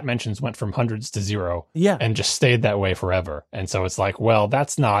 our @mentions went from hundreds to zero and just stayed that way forever. And so it's like, well,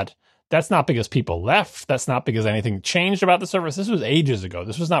 that's not because people left. That's not because anything changed about the service. This was ages ago.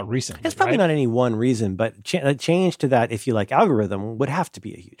 This was not recent. It's probably not any one reason, but a change to that, if you like algorithm, would have to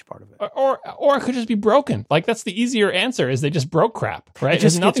be a huge part of it. Or it could just be broken. Like, that's the easier answer, is they just broke crap, right? It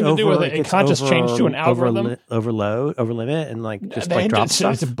has nothing to do with it. It can't just change to an algorithm. Over limit, and like just like drop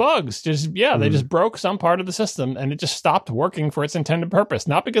stuff. It's bugs. They just broke some part of the system, and it just stopped working for its intended purpose.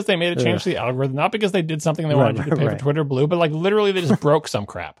 Not because they made a change to the algorithm, not because they did something they wanted you to pay for Twitter Blue, but like literally they just broke some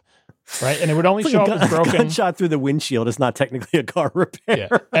crap. Right, and it would only show up as broken. A gunshot through the windshield is not technically a car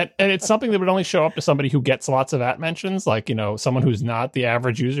repair. Yeah, and it's something that would only show up to somebody who gets lots of @mentions, like, you know, someone who's not the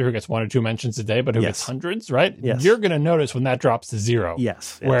average user who gets 1 or 2 mentions a day, but who gets hundreds. Right, you're going to notice when that drops to zero.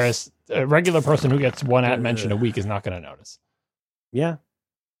 Yes. Whereas a regular person who gets 1 @mention a week is not going to notice. Yeah.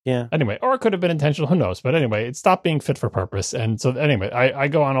 Anyway, or it could have been intentional. Who knows? But anyway, it stopped being fit for purpose. And so anyway, I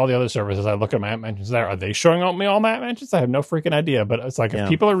go on all the other services. I look at my @mentions there. Are they showing me all my @mentions? I have no freaking idea. But it's like, if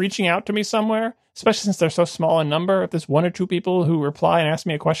people are reaching out to me somewhere, especially since they're so small in number, if there's 1 or 2 people who reply and ask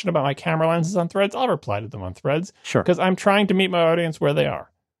me a question about my camera lenses on Threads, I'll reply to them on Threads. Sure. Because I'm trying to meet my audience where they are.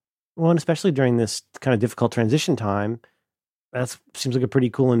 Well, and especially during this kind of difficult transition time, that seems like a pretty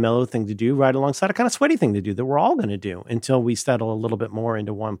cool and mellow thing to do, right alongside a kind of sweaty thing to do that we're all going to do until we settle a little bit more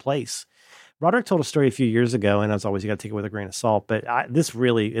into one place. Roderick told a story a few years ago, and as always, you got to take it with a grain of salt, but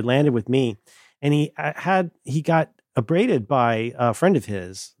it landed with me. And he got abraded by a friend of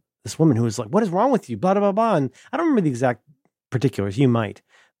his, this woman who was like, "What is wrong with you?" Blah, blah, blah, blah. And I don't remember the exact particulars. You might,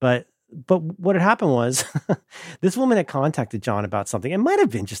 but what had happened was this woman had contacted John about something. It might have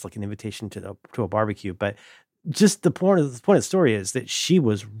been just like an invitation to a barbecue, but just the point of the story is that she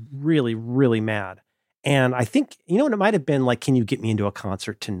was really, really mad. And I think, you know what, it might have been like, "Can you get me into a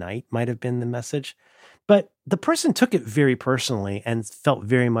concert tonight?" might have been the message. But the person took it very personally and felt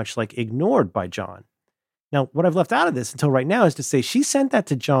very much like ignored by John. Now, what I've left out of this until right now is to say she sent that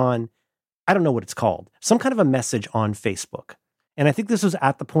to John. I don't know what it's called. Some kind of a message on Facebook. And I think this was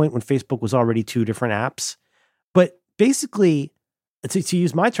at the point when Facebook was already 2 different apps. But basically, to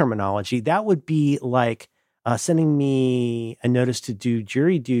use my terminology, that would be like sending me a notice to do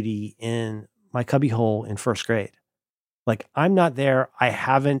jury duty in my cubbyhole in 1st grade. Like, I'm not there. I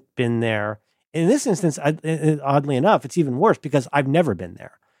haven't been there. In this instance, oddly enough, it's even worse because I've never been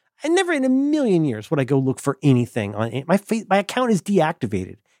there. I never in a million years would I go look for anything on it. My account is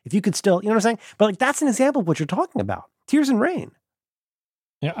deactivated. If you could still, you know what I'm saying? But like, that's an example of what you're talking about. Tears and rain.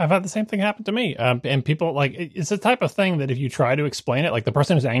 Yeah, I've had the same thing happen to me. And people, like, it's the type of thing that if you try to explain it, like the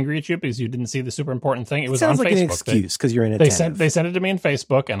person who's angry at you because you didn't see the super important thing, it was on like Facebook. An excuse because you're inattentive. They sent it to me in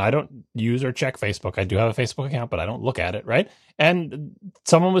Facebook, and I don't use or check Facebook. I do have a Facebook account, but I don't look at it, right? And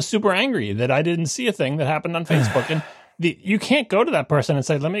someone was super angry that I didn't see a thing that happened on Facebook. And you can't go to that person and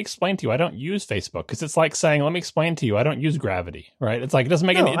say, "Let me explain to you, I don't use Facebook," because it's like saying, "Let me explain to you, I don't use Gravity," right? It's like, it doesn't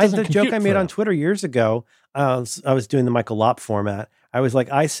make any. It doesn't the joke I made on Twitter years ago, I was doing the Michael Lopp format. I was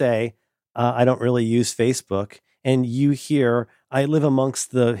like, I say, I don't really use Facebook, and you hear, "I live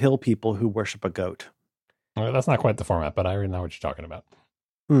amongst the hill people who worship a goat." Well, that's not quite the format, but I already know what you're talking about.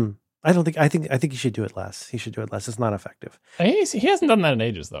 I think he should do it less. He should do it less. It's not effective. He hasn't done that in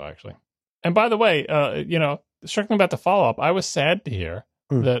ages, though, actually. And by the way, circling back to follow up, I was sad to hear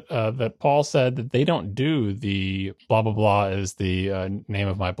that Paul said that they don't do the blah blah blah is the name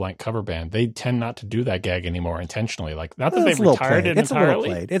of my blank cover band. They tend not to do that gag anymore intentionally. Like, not that they've retired it entirely. It's a little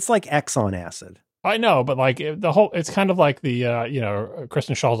played. It's like X on acid. I know, but like it's kind of like the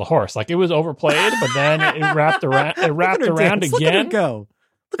Kristen Schall's a horse. Like, it was overplayed, but then it wrapped around. It wrapped around again. Look at her go.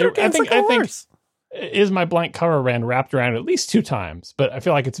 Look at her dance like a horse. Is my blank cover band wrapped around at least 2 times, but I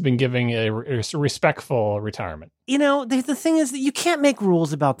feel like it's been giving a respectful retirement. You know, the thing is that you can't make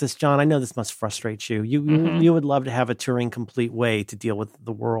rules about this, John. I know this must frustrate you. You would love to have a Turing complete way to deal with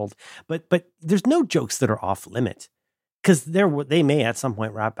the world, but there's no jokes that are off limit because they may at some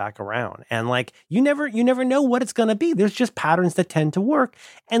point wrap back around, and like you never know what it's going to be. There's just patterns that tend to work,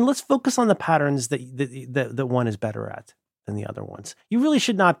 and let's focus on the patterns that one is better at than the other ones. You really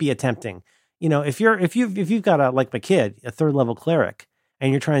should not be attempting. You know, if you've got like my kid, a 3rd level cleric, and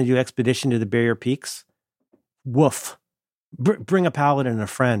you're trying to do expedition to the Barrier Peaks, woof, bring a paladin and a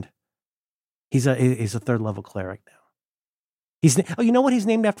friend. He's a 3rd level cleric now. You know what he's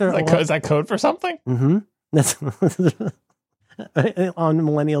named after? Is that code for something? Mm-hmm. That's on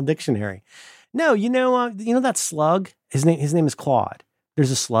Millennial Dictionary. No, you know that slug. His name is Claude. There's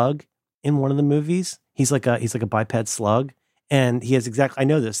a slug in one of the movies. He's like a biped slug. And he has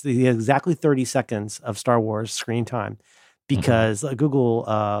exactly 30 seconds of Star Wars screen time. because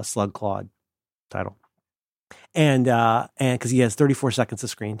Google Slug Claude title. And because he has 34 seconds of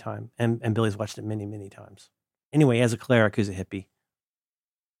screen time, and Billy's watched it many, many times. Anyway, as a cleric who's a hippie.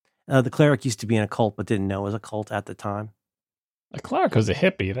 The cleric used to be in a cult, but didn't know it was a cult at the time. A cleric who's a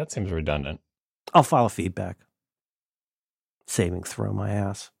hippie? That seems redundant. I'll file feedback. Saving throw my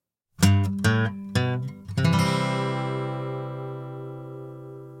ass.